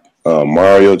squad?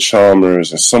 Mario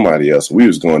Chalmers and somebody else. We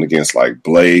was going against like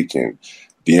Blake and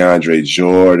DeAndre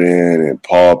Jordan and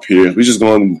Paul Pierce. We just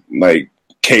going like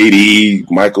KD,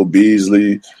 Michael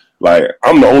Beasley. Like,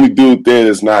 I'm the only dude there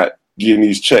that's not getting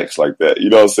these checks like that. You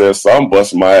know what I'm saying? So I'm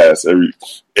busting my ass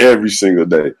every single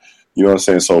day. You know what I'm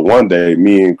saying? So one day,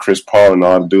 me and Chris Paul and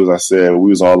all the dudes, I said,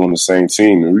 we was all on the same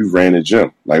team and we ran the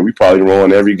gym. Like, we probably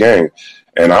won every game.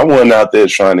 And I wasn't out there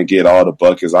trying to get all the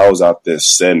buckets. I was out there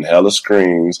setting hella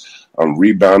screens. I'm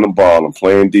rebounding the ball. I'm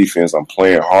playing defense. I'm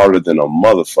playing harder than a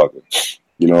motherfucker.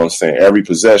 You know what I'm saying? Every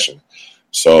possession.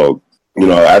 So, you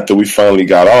know, after we finally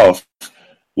got off,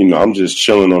 you know, I'm just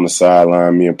chilling on the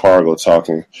sideline, me and Pargo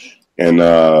talking. And,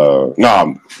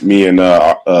 me and,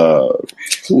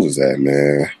 who was that,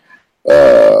 man?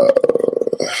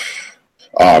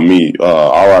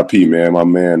 RIP, man. My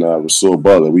man, Rasul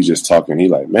Butler. We just talking. He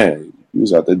like, man, you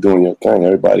was out there doing your thing.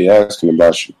 Everybody asking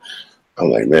about you. I'm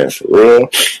like, man, for real?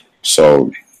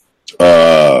 So,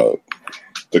 the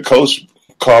coach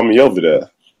called me over there.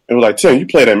 They were like, Tim, you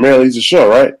played at Maryland Legion Show,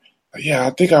 right? Yeah, I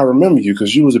think I remember you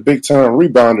because you was a big time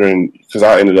rebounder, and because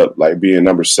I ended up like being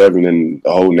number 7 in the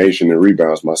whole nation in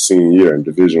rebounds my senior year in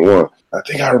Division I. I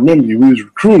think I remember you. We was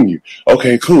recruiting you.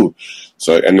 Okay, cool.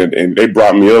 So and they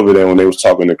brought me over there when they was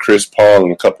talking to Chris Paul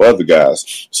and a couple other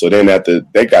guys. So then after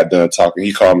they got done talking,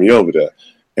 he called me over there,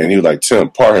 and he was like, Tim,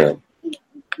 Parham.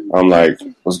 I'm like,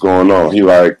 what's going on? He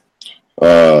like,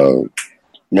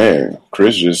 man,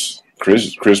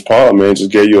 Chris Paul, man,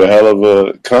 just gave you a hell of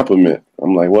a compliment.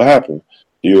 I'm like, what happened?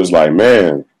 He was like,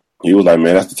 man,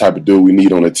 that's the type of dude we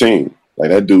need on the team.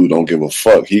 Like, that dude don't give a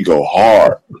fuck. He go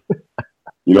hard.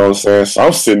 You know what I'm saying? So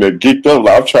I'm sitting there geeked up.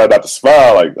 Like, I'm trying not to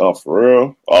smile. Like, oh, for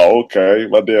real? Oh, okay.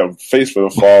 My damn face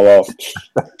finna fall off.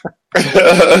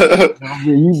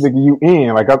 You thinking you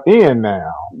in. Like, I'm in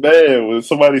now. Man, when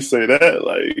somebody say that,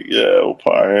 like, yeah,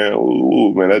 Parham,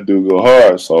 ooh, man, that dude go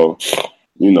hard. So,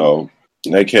 you know,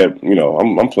 they kept, you know,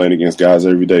 I'm playing against guys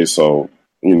every day. So,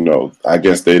 you know, I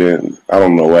guess they didn't, I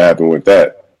don't know what happened with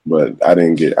that. but I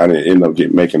didn't end up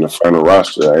making the final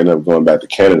roster. I ended up going back to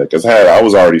Canada because I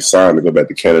was already signed to go back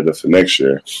to Canada for next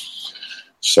year.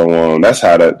 So that's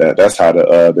how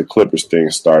the Clippers thing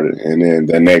started. And then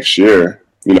the next year,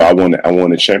 I won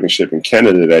the championship in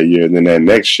Canada that year. And then that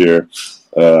next year,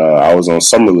 I was on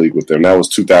Summer League with them. That was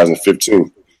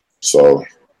 2015. So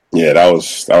yeah, that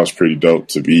was pretty dope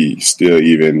to be still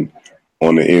even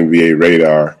on the NBA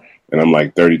radar. And I'm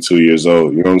like 32 years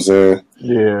old. You know what I'm saying?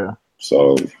 Yeah.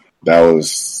 So it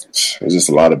was just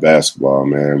a lot of basketball,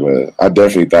 man. But I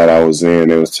definitely thought I was in.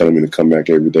 They was telling me to come back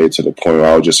every day to the point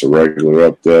where I was just a regular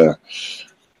up there,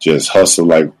 just hustle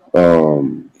like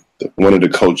one of the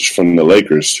coaches from the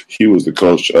Lakers. He was the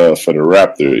coach for the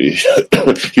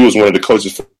Raptors. He was one of the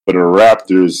coaches for the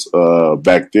Raptors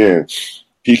back then.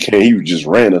 He just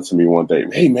ran up to me one day.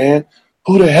 Hey, man,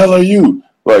 who the hell are you?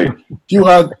 Like, you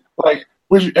are like,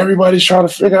 everybody's trying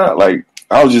to figure out. Like,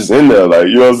 I was just in there, like,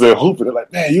 you know what I'm saying, hooping. They're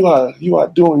like, man, you are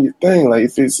doing your thing. Like,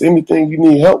 if it's anything you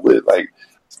need help with, like,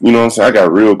 you know what I'm saying? I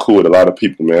got real cool with a lot of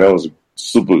people, man. That was a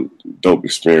super dope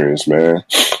experience, man.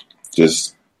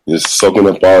 Just soaking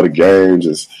up all the games.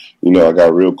 Just, I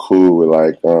got real cool with,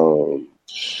 like, who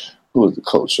was the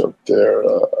coach up there?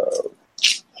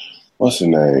 What's his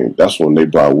name? That's when they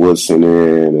brought Woodson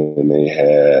in, and they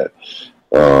had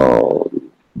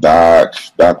Doc.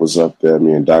 Doc was up there.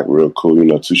 Me and Doc real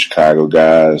cool. Two Chicago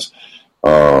guys.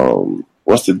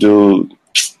 What's the dude?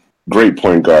 Great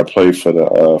point guard. Played for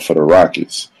the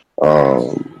Rockets.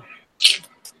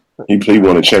 He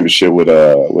won a championship with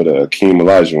Akeem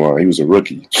Olajuwon. He was a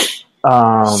rookie.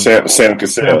 Sam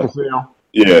Cassell.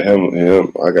 Yeah,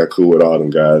 him. I got cool with all them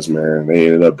guys, man. They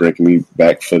ended up bringing me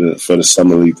back for the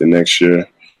summer league the next year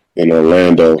in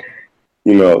Orlando.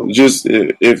 Just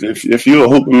if you're a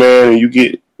hooper, man, and you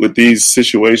get with these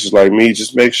situations like me,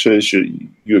 just make sure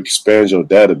you expand your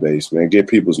database, man. Get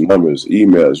people's numbers,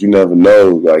 emails. You never know,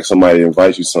 like somebody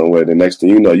invites you somewhere. The next thing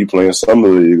you know, you playing summer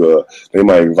league, or they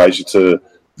might invite you to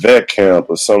vet camp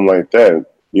or something like that.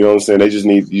 You know what I'm saying? You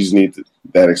just need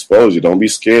that exposure. Don't be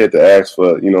scared to ask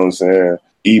for, you know what I'm saying,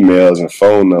 emails and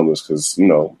phone numbers, because, you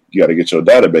got to get your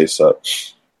database up.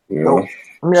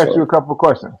 Let me ask you a couple of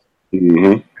questions.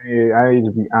 Mm-hmm. Yeah, I need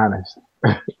to be honest.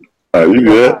 You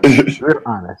good? Real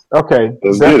honest. Okay.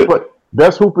 Let's get it.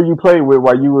 Best hooper you played with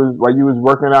while you was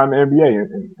working out in the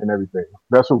NBA and everything.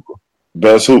 Best hooper.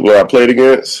 Best hooper I played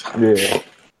against? Yeah.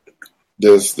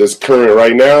 This current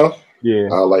right now? Yeah.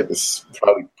 I like this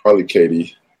probably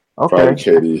KD. Okay. Probably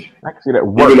KD. I can see that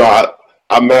work. Even though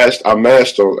I mashed on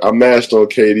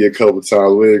KD a couple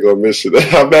times. We ain't gonna miss it.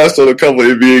 I mashed on a couple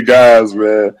NBA guys,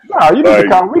 man. No, you need to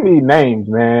call. We need names,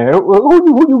 man.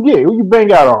 Who you get? Who you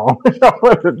bang out on? I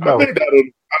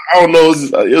don't know.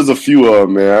 It was a few of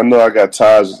them, man. I know I got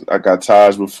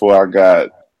Taj before. I got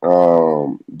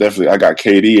definitely. I got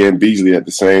KD and Beasley at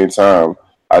the same time.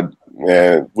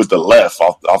 And with the left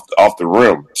off the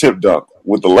rim, tip dunk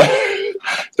with the left.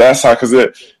 That's how, because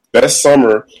that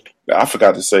summer, I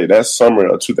forgot to say, that summer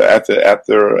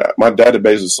after my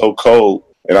database was so cold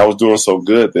and I was doing so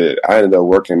good that I ended up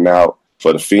working out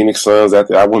for the Phoenix Suns.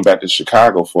 After I went back to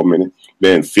Chicago for a minute,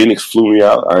 then Phoenix flew me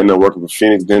out. I ended up working for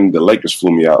Phoenix. Then the Lakers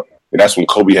flew me out, and that's when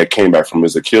Kobe had came back from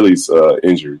his Achilles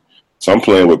injury. So I'm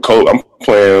playing with Kobe. I'm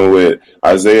playing with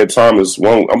Isaiah Thomas.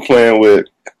 I'm playing with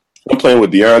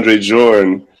DeAndre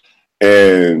Jordan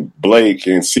and Blake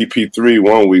and CP3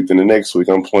 one week. Then the next week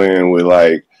I'm playing with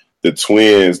like the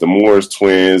twins, the Morris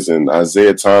twins, and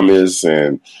Isaiah Thomas,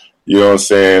 and you know what I'm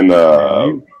saying,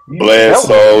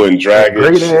 Bledsoe and Dragic.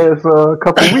 Great ass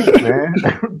couple weeks, man.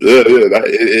 Yeah.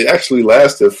 It actually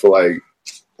lasted for like,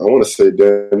 I want to say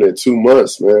damn near 2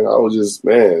 months, man. I was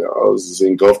just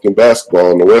engulfed in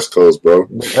basketball on the West Coast, bro.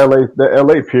 The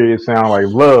LA period sound like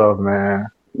love, man.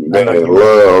 Man,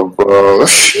 love, bro.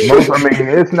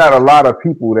 It's not a lot of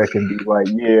people that can be like,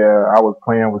 yeah, I was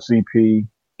playing with CP.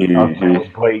 I was playing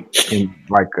with Blake, and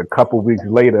like a couple weeks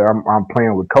later, I'm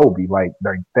playing with Kobe. Like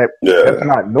that. Yeah. That's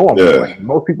not normal. Yeah. Like,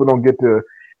 most people don't get to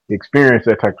experience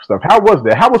that type of stuff. How was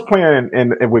that? How was playing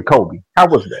with Kobe? How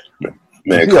was that?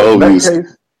 Man,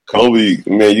 Kobe,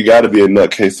 man, you got to be a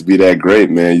nutcase to be that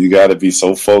great, man. You got to be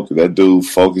so focused. That dude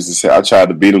focused. I tried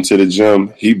to beat him to the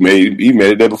gym. He made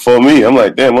it there before me. I'm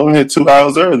like, damn, I'm here 2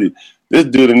 hours early. This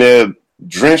dude in there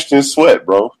drenched in sweat,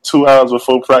 bro. 2 hours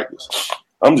before practice.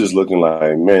 I'm just looking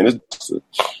like, man.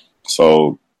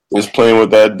 So just playing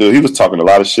with that dude. He was talking a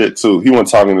lot of shit too. He wasn't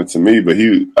talking to me, but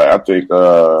I think,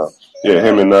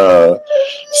 him and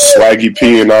Swaggy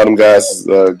P and all them guys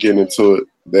getting into it.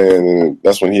 Then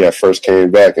that's when he had first came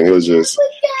back, and he was just,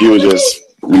 you know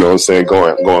what I'm saying,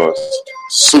 going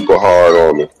super hard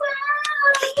on me.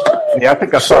 Yeah, I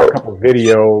think I saw a couple of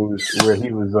videos where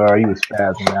he was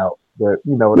spazzing out. But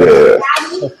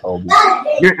that's Kobe.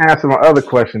 You answer my other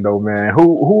question though, man.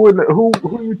 Who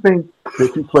you think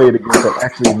that you played against that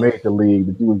actually made the league?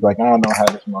 That you was like, I don't know how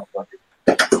this motherfucker.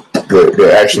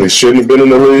 That actually shouldn't have been in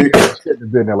the league. Shouldn't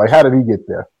have been there. Like, how did he get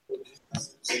there?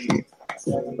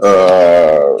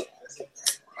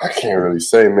 I can't really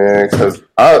say, man, because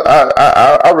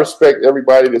I respect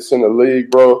everybody that's in the league,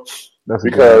 bro.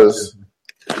 Because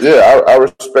I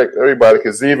respect everybody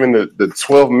because even the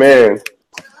 12 man.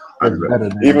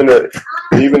 Even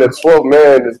the 12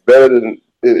 man is better than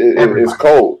it's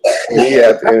cold.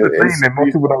 That's the thing that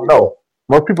most people don't know.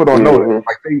 Most people don't know that.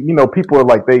 Like people are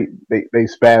like they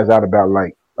spaz out about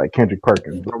like Kendrick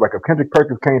Perkins. Like if Kendrick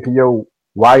Perkins came to your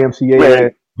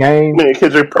YMCA game, man,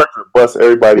 Kendrick Perkins bust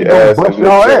everybody ass. Bust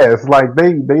y'all ass. Like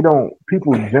they don't.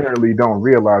 People generally don't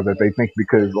realize that. They think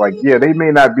because they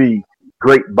may not be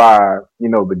great by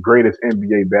the greatest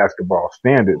NBA basketball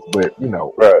standards, but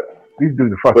right. These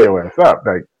dudes fuck your ass up.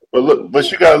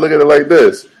 But you gotta look at it like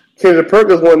this. Kendrick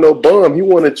Perkins wasn't no bum. He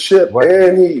won a chip,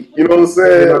 and he, you know what I'm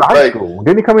saying? High school.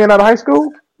 Didn't he come in out of high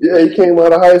school? Yeah, he came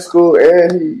out of high school,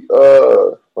 and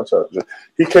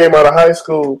he came out of high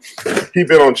school. He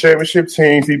been on championship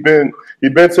teams. He been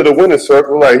to the winning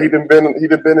circle. Like he been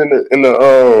in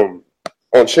the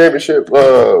on championship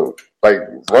runner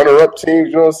up teams.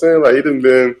 You know what I'm saying? Like he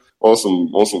been on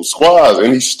some squads,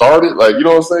 and he started you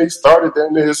know what I'm saying. He started that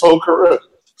in his whole career.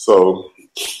 So,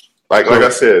 like I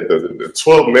said, the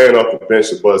 12 man off the bench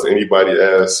to buzz anybody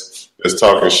ass that's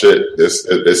talking shit. They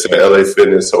said LA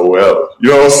Fitness so well.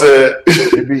 You know what I'm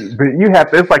saying? But you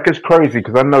have to. It's crazy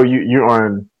because I know you're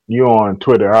on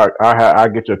Twitter. I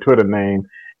get your Twitter name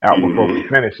out before we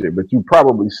finish it, but you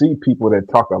probably see people that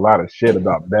talk a lot of shit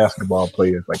about basketball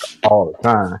players all the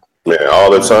time. Man, all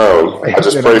the time. I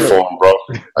just pray for them, bro.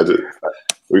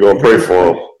 We gonna pray for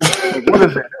them. What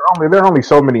is it? There are only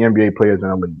so many NBA players in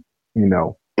the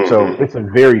league, So it's a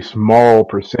very small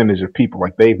percentage of people.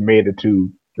 Like they've made it to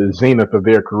the zenith of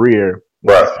their career.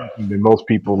 Right. That most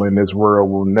people in this world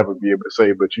will never be able to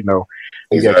say. But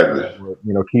exactly.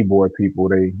 Keyboard people.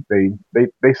 They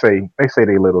say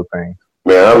they little things.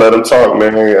 Man, I let them talk,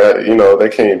 man. They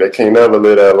can't never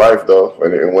live that life though.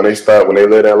 When they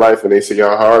live that life and they see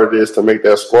how hard it is to make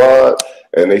that squad,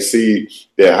 and they see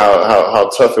that how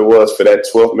tough it was for that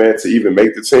 12th man to even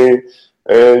make the team,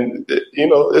 and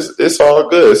it's all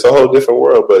good. It's a whole different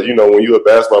world. But when you're a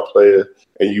basketball player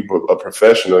and you a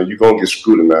professional, you're gonna get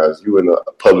scrutinized. You in the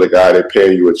public eye, they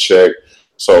paying you a check.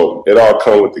 So it all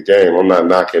comes with the game. I'm not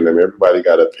knocking them. Everybody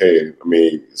got to pay. I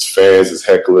mean, it's fans, it's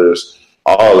hecklers.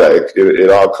 All that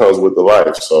it all comes with the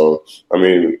life. So I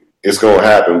mean, it's gonna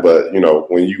happen. But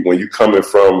when you coming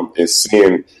from and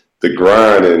seeing the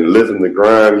grind and living the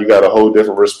grind, you got a whole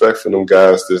different respect for them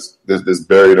guys that's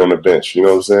buried on the bench. You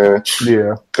know what I'm saying?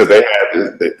 Yeah. Because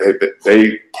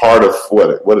they part of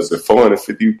what is it?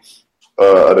 450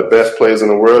 of the best players in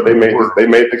the world. They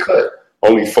made the cut.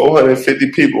 Only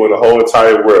 450 people in the whole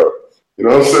entire world. You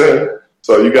know what I'm saying?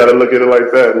 So you got to look at it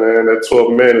like that, man. That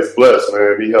 12 man is blessed,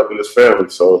 man. He helping his family.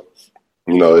 So,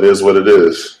 it is what it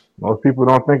is. Most people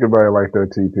don't think about it like that,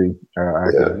 TP.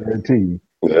 I can guarantee you.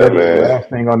 Yeah, man. The last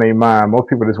thing on their mind. Most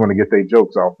people just want to get their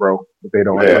jokes off, bro. But they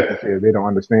don't, like you said, they don't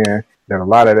understand that a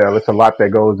lot of that, it's a lot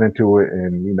that goes into it.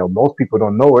 And, most people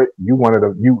don't know it.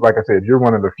 Like I said, you're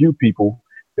one of the few people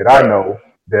that I know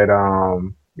that,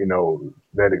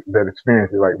 that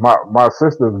experience it. Like my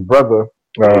sister's brother,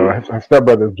 her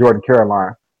stepbrother is Jordan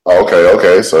Caroline. Oh,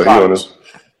 okay. So he on this.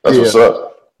 That's what's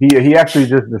up. He actually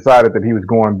just decided that he was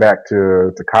going back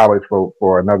to college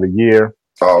for another year.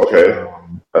 Oh, okay.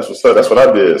 That's what's up. That's what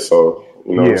I did. So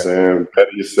what I'm saying?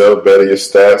 Better yourself, better your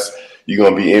stats. You're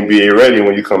gonna be NBA ready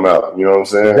when you come out. You know what I'm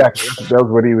saying? Exactly. That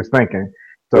was what he was thinking.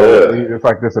 So it's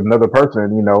like this another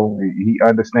person. He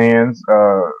understands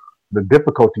the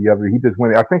difficulty of it. He just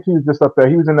went. I think he was just up there.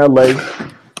 He was in LA.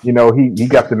 He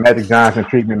got the Magic Johnson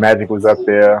treatment. Magic was up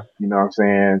there, you know what I'm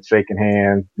saying, shaking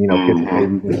hands,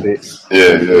 kissing babies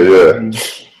and shit. Yeah.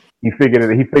 He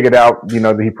figured out,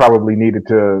 that he probably needed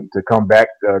to come back,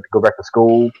 to go back to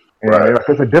school. And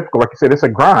it's a difficult, like you said, it's a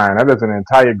grind. That is an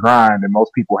entire grind that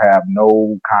most people have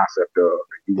no concept of.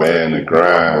 Man, the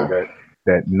grind.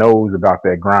 That knows about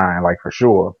that grind, like for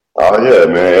sure. Oh yeah,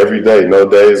 man. Every day, no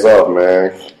days off,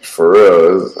 man. For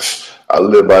real. I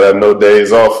lived by that no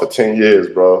days off for 10 years,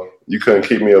 bro. You couldn't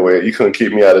keep me away. You couldn't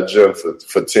keep me out of gym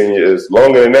for 10 years.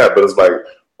 Longer than that, but it's like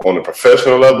on a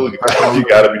professional level, you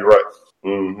got to be right.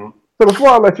 Mm-hmm. So before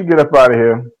I let you get up out of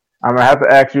here, I'm going to have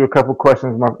to ask you a couple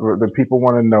questions that people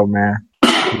want to know, man.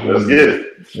 Let's get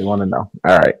it. They want to know.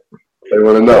 All right. They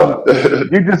want to know.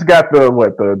 You just got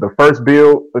the first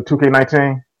build, the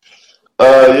 2K19?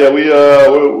 Yeah, we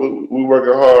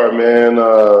working hard, man.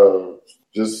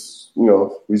 We just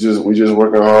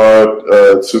working hard.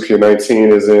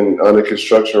 2K19 is under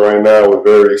construction right now. We're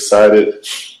very excited,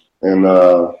 and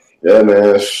yeah,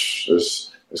 man,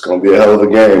 it's gonna be a hell of a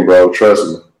game, bro. Trust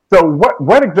me. So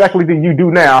what exactly do you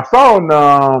do now? I saw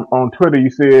on Twitter you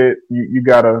said you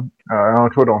got on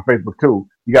Twitter, on Facebook too.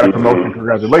 You got a promotion.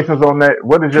 Congratulations on that.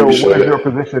 What is your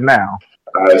position now?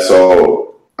 All right,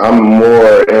 so I'm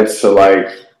more into like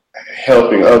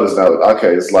helping others now.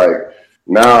 Okay, it's like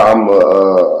now I'm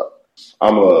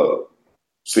a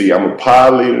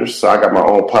pod leader, so I got my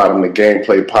own pod. I'm the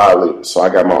gameplay pod leader, so I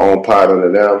got my own pod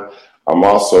under them. I'm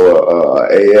also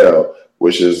a AL,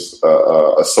 which is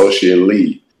associate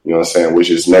lead. You know what I'm saying?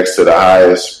 Which is next to the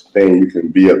highest thing you can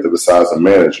be up to besides a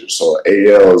manager. So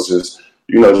AL is just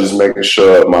making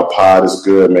sure my pod is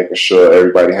good, making sure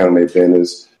everybody handling their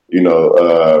business.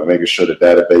 Making sure the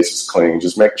database is clean,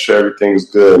 just making sure everything's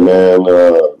good, man.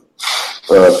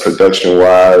 Production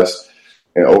wise,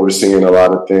 and overseeing a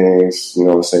lot of things. You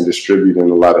know what I'm saying?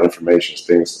 Distributing a lot of information,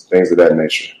 things of that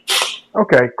nature.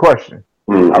 Okay, question.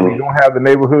 Mm-hmm. Are we gonna have the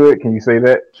neighborhood? Can you say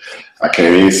that? I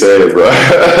can't even say it, bro.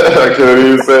 I can't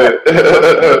even say it.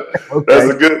 Okay. That's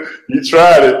a good. You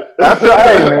tried it. I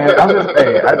tried, man.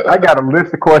 I got a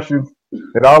list of questions,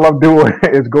 and all I'm doing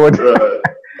is going.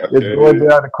 It's going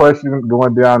down the questions,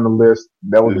 going down the list.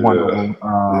 That was one of them.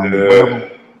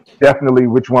 Definitely,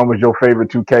 which one was your favorite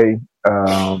 2K?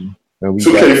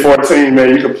 2K14,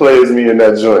 man, you can play as me in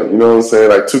that joint. You know what I'm saying?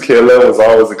 Like 2K11 was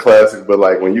always a classic, but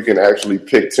like when you can actually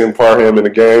pick Tim Parham in the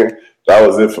game, that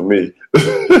was it for me.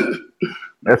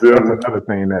 That's another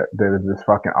thing that is just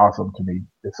fucking awesome to me.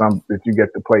 It's that you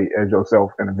get to play as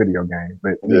yourself in a video game.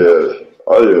 But yeah,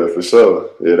 oh yeah, for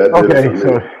sure. Yeah, that did it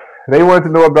for me. They wanted to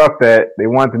know about that. They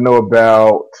wanted to know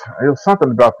about it was something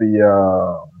about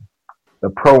the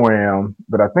pro-am,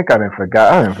 but I think I didn't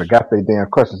forget their damn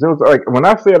questions. It was like when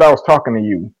I said I was talking to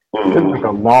you, it was like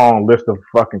a long list of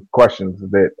fucking questions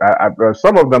that I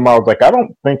some of them I was like, I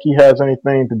don't think he has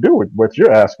anything to do with what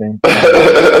you're asking.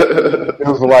 It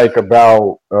was like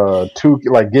about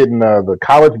getting the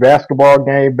college basketball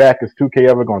game back. Is 2K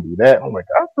ever going to do that? I'm like,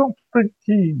 I don't think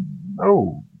he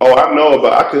knows. Oh, I know,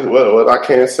 but what I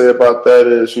can say about that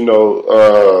is,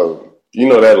 that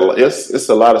it's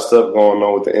a lot of stuff going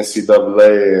on with the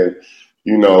NCAA,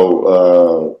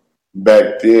 and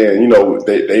back then,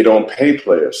 they don't pay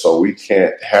players, so we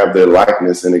can't have their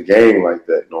likeness in a game like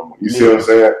that normally. You see what I'm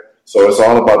saying? So it's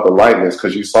all about the likeness,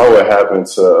 because you saw what happened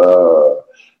to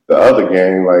the other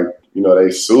game. Like,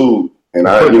 they sued, and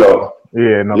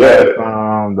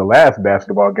the last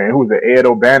basketball game, who was it? Ed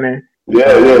O'Bannon.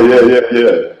 Yeah.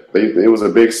 It was a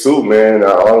big suit, man.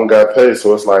 All of them got paid,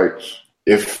 so it's like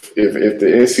if the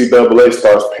NCAA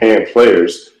starts paying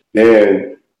players,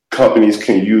 then companies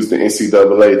can use the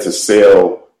NCAA to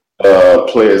sell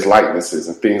players' likenesses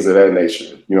and things of that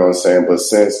nature. You know what I'm saying? But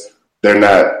since they're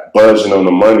not budging on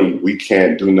the money, we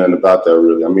can't do nothing about that,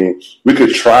 really. I mean, we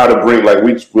could try to bring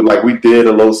we did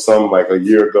a little something like a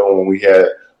year ago when we had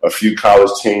a few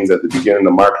college teams at the beginning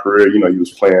of my career. You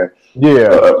was playing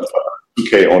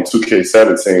 2K on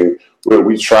 2K17, where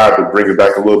we tried to bring it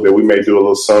back a little bit. We may do a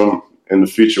little something in the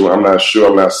future. I'm not sure.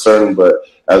 I'm not certain. But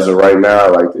as of right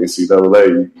now, like the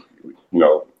NCAA,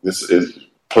 this is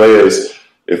players.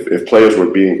 If players were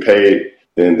being paid,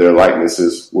 then their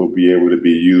likenesses will be able to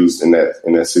be used in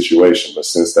that situation. But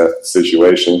since that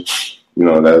situation,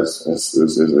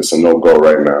 it's a no-go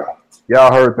right now.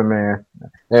 Y'all heard the man.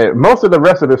 And most of the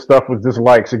rest of this stuff was just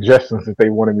like suggestions that they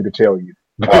wanted me to tell you.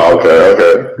 Oh,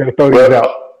 okay. I'm gonna throw these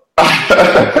out.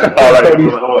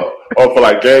 For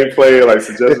like gameplay, like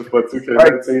suggestions for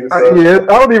 2K19 and stuff. Yeah,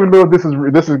 I don't even know if this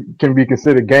can be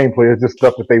considered gameplay. It's just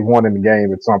stuff that they want in the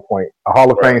game at some point. A Hall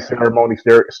of Fame ceremony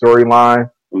storyline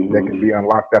that can be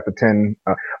unlocked after 10.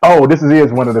 This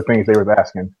is one of the things they were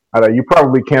asking. You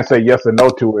probably can't say yes or no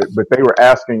to it, but they were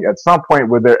asking at some point,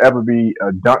 would there ever be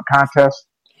a dunk contest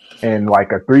and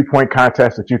like a 3-point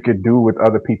contest that you could do with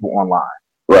other people online?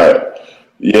 Right.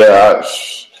 Yeah.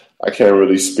 I can't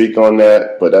really speak on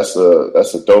that, but that's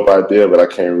a dope idea. But I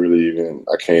can't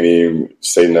even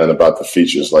say nothing about the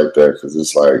features like that, because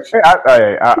it's like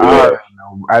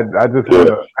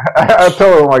I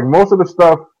told him, like, most of the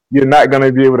stuff you're not going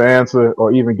to be able to answer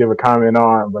or even give a comment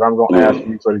on, but I'm going to ask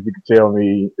you so that you can tell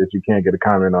me that you can't get a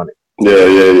comment on it.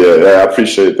 Yeah. I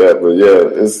appreciate that, but yeah,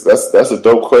 that's a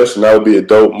dope question. That would be a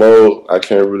dope mode. I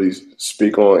can't really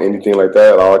speak on anything like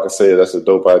that. All I can say is that's a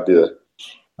dope idea.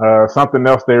 Something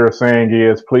else they were saying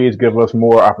is, please give us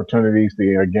more opportunities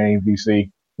to game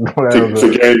VC.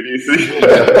 To gain VC.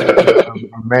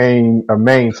 a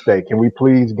mainstay. Can we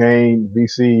please gain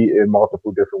VC in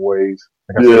multiple different ways?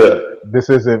 Like said, this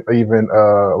isn't even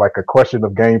like a question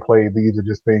of gameplay. These are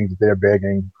just things they're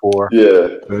begging for.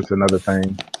 Yeah, that's another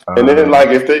thing. And then like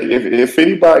if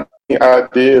anybody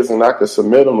ideas and I could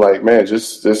submit them, like man,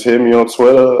 just hit me on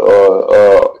Twitter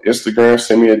or Instagram,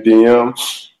 send me a DM,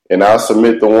 and I'll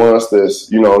submit the ones that's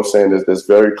that's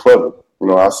very clever.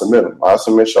 I'll submit them. I'll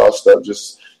submit y'all stuff.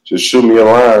 Just shoot me a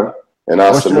line and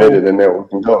I'll submit it, and then we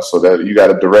can go. So that you got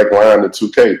a direct line to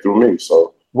 2K through me.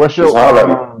 So what's your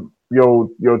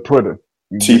Twitter?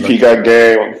 TP Got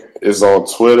Game is on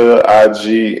Twitter,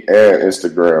 IG, and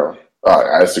Instagram.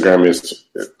 Instagram is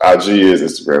IG is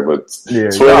Instagram, but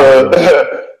Twitter,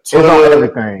 Twitter, on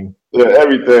everything. Yeah,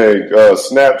 everything.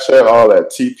 Snapchat, all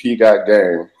that. TP Got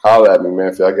Game. Holla at me, man.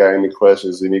 If y'all got any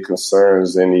questions, any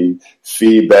concerns, any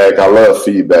feedback. I love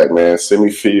feedback, man. Send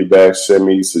me feedback. Send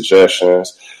me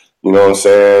suggestions. You know what I'm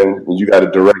saying? You got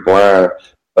a direct line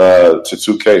to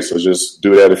 2K, so just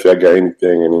do that if y'all got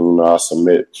anything, and then I'll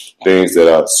submit things that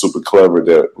are super clever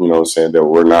that that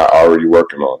we're not already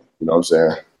working on. You know what I'm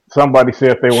saying? Somebody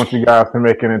said if they want you guys to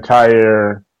make an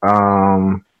entire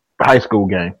high school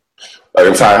game. An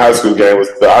entire high school game was.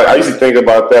 I used to think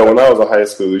about that when I was in high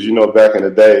school. Because back in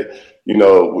the day, you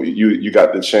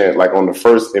got the chance. Like on the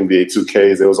first NBA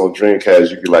 2Ks, it was on Dreamcast.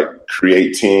 You could like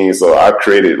create teams. So I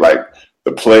created like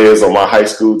the players on my high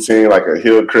school team, like a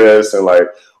Hillcrest, and like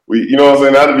you know what I'm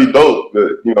saying. That'd be dope.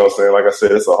 But, you know what I'm saying. Like I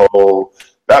said, it's a whole.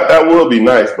 That would be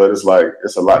nice, but it's like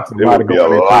it's a lot. It would be a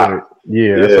lot.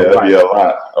 Yeah, it'd be a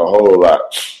lot, a whole lot.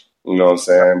 You know what I'm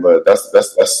saying? But that's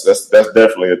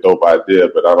definitely a dope idea.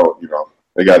 But I don't,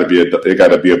 it got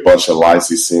to be a bunch of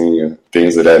licensing and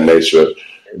things of that nature.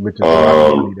 Which is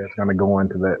that's going to go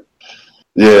into that.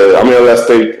 Yeah, I mean,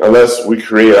 unless we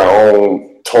create our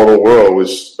own total world,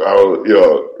 which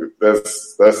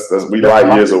that's we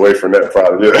light years away from that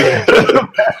product. Yeah.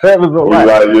 That was a lot.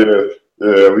 Light years.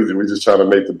 Yeah, we just trying to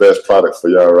make the best product for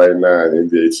y'all right now in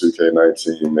NBA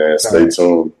 2K19, man. Stay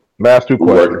tuned. Last two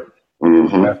questions.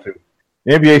 Mm-hmm. Last two.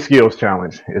 NBA Skills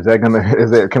Challenge.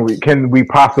 Can we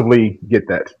possibly get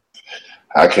that?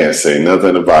 I can't say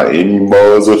nothing about any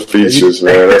modes or features,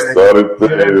 man. That's the other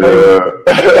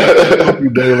thing. You,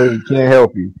 Bailey. Can't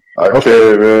help you.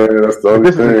 Okay, man. That's the other thing.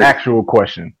 This is an actual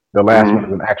question. The last one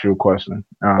is an actual question.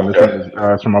 This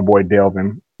is from my boy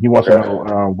Delvin. He wants to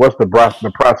know what's the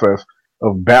process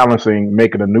of balancing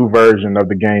making a new version of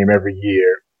the game every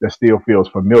year that still feels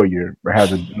familiar but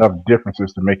has enough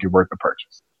differences to make it worth the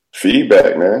purchase.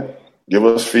 Feedback, man. Give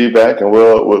us feedback, and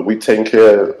we taking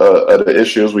care of the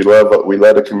issues. We love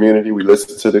the community. We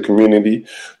listen to the community,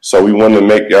 so we want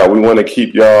to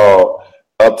keep y'all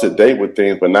up to date with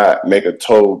things, but not make a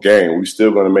total game. We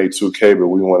still going to make 2K, but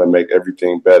we want to make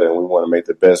everything better, and we want to make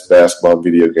the best basketball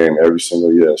video game every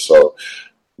single year. So,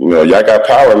 y'all got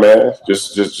power, man.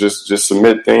 Just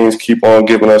submit things. Keep on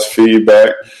giving us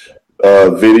feedback,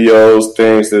 videos,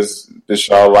 things that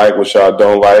y'all like, what y'all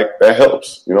don't like. That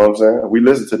helps. You know what I'm saying? We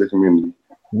listen to the community.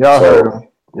 Y'all heard him.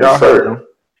 Y'all heard him.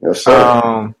 Yes,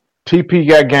 sir. TP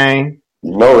Got Game.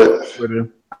 You know it.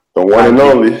 The one and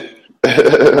only.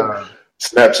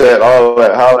 Snapchat, all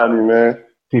that. Holla at me, man.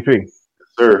 TP. Yes,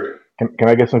 sir. Can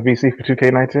I get some VC for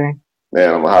 2K19?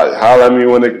 Man, I'm holla at me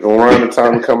when it around the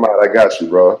time to come out. I got you,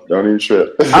 bro. Don't even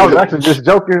trip. I was actually just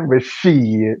joking, but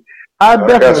shit. I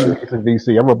definitely get some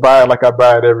VC. I'm going to buy it like I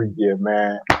buy it every year,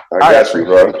 man. I got you,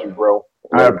 bro.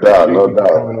 No doubt.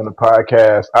 Coming on the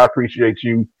podcast. I appreciate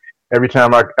you. Every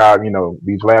time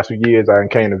these last few years I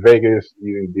came to Vegas,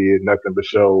 you did nothing but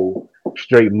show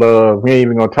straight love. We ain't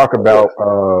even gonna talk about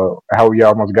how we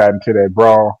almost got into that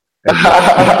brawl. We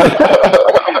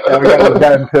almost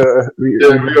got into. We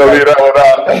gonna leave that one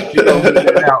out.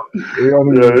 We don't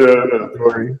leave that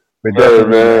story. But definitely,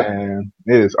 man,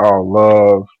 it is all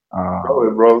love.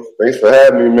 Bro, thanks for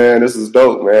having me, man. This is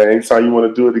dope, man. Anytime you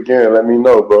want to do it again, let me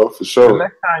know, bro, for sure. The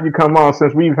next time you come on,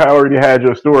 since we've already had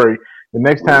your story, the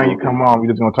next time you come on, we're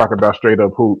just gonna talk about straight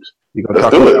up hoops. We're gonna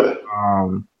talk about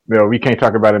we can't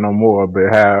talk about it no more,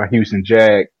 but how Houston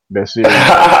Jag that series.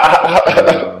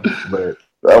 But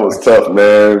that was tough,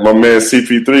 man. My man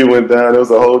CP3 went down. It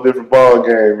was a whole different ball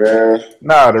game, man.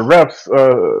 Nah, the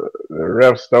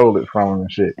refs stole it from him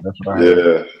and shit. That's what I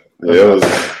heard.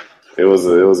 Yeah. It was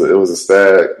a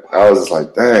sad. I was just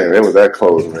like, dang, it was that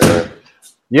close, man.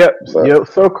 Yep,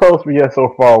 so close, but yet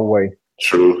so far away.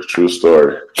 True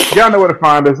story. Y'all know where to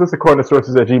find us. It's according to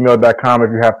sources at gmail.com. If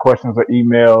you have questions or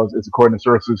emails, it's according to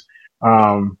sources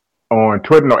on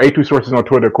Twitter. No, A2 sources on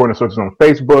Twitter, according to sources on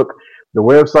Facebook. The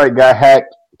website got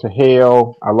hacked to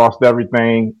hell. I lost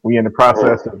everything. We in the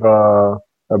process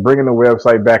bringing the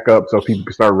website back up so people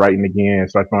can start writing again,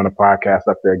 start throwing the podcast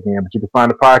up there again. But you can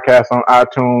find the podcast on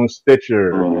iTunes,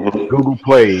 Stitcher, Google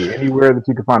Play, anywhere that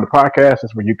you can find the podcast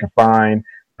is where you can find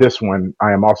this one.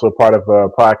 I am also a part of a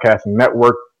podcasting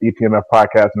network, ETMF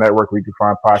Podcast Network, where you can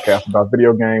find podcasts about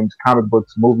video games, comic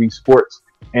books, movies, sports,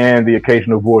 and the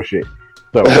occasional bullshit.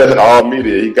 So all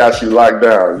media, he got you locked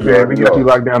down. Yeah, we got you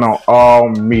locked down on all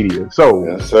media. So,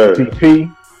 yes, sir.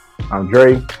 TP, I'm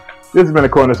Dre. This has been the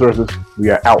Corner Sources. We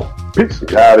are out. Peace.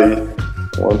 Got it.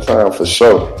 One time for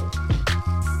sure.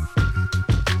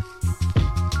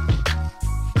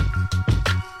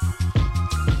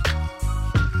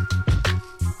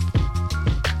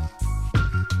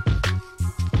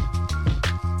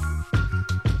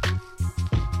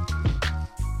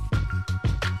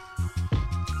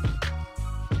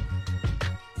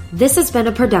 This has been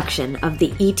a production of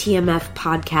the ETMF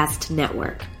Podcast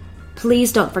Network.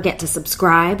 Please don't forget to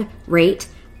subscribe, rate,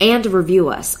 and review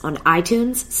us on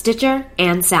iTunes, Stitcher,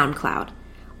 and SoundCloud.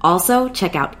 Also,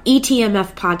 check out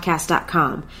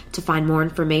etmfpodcast.com to find more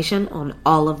information on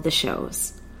all of the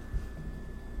shows.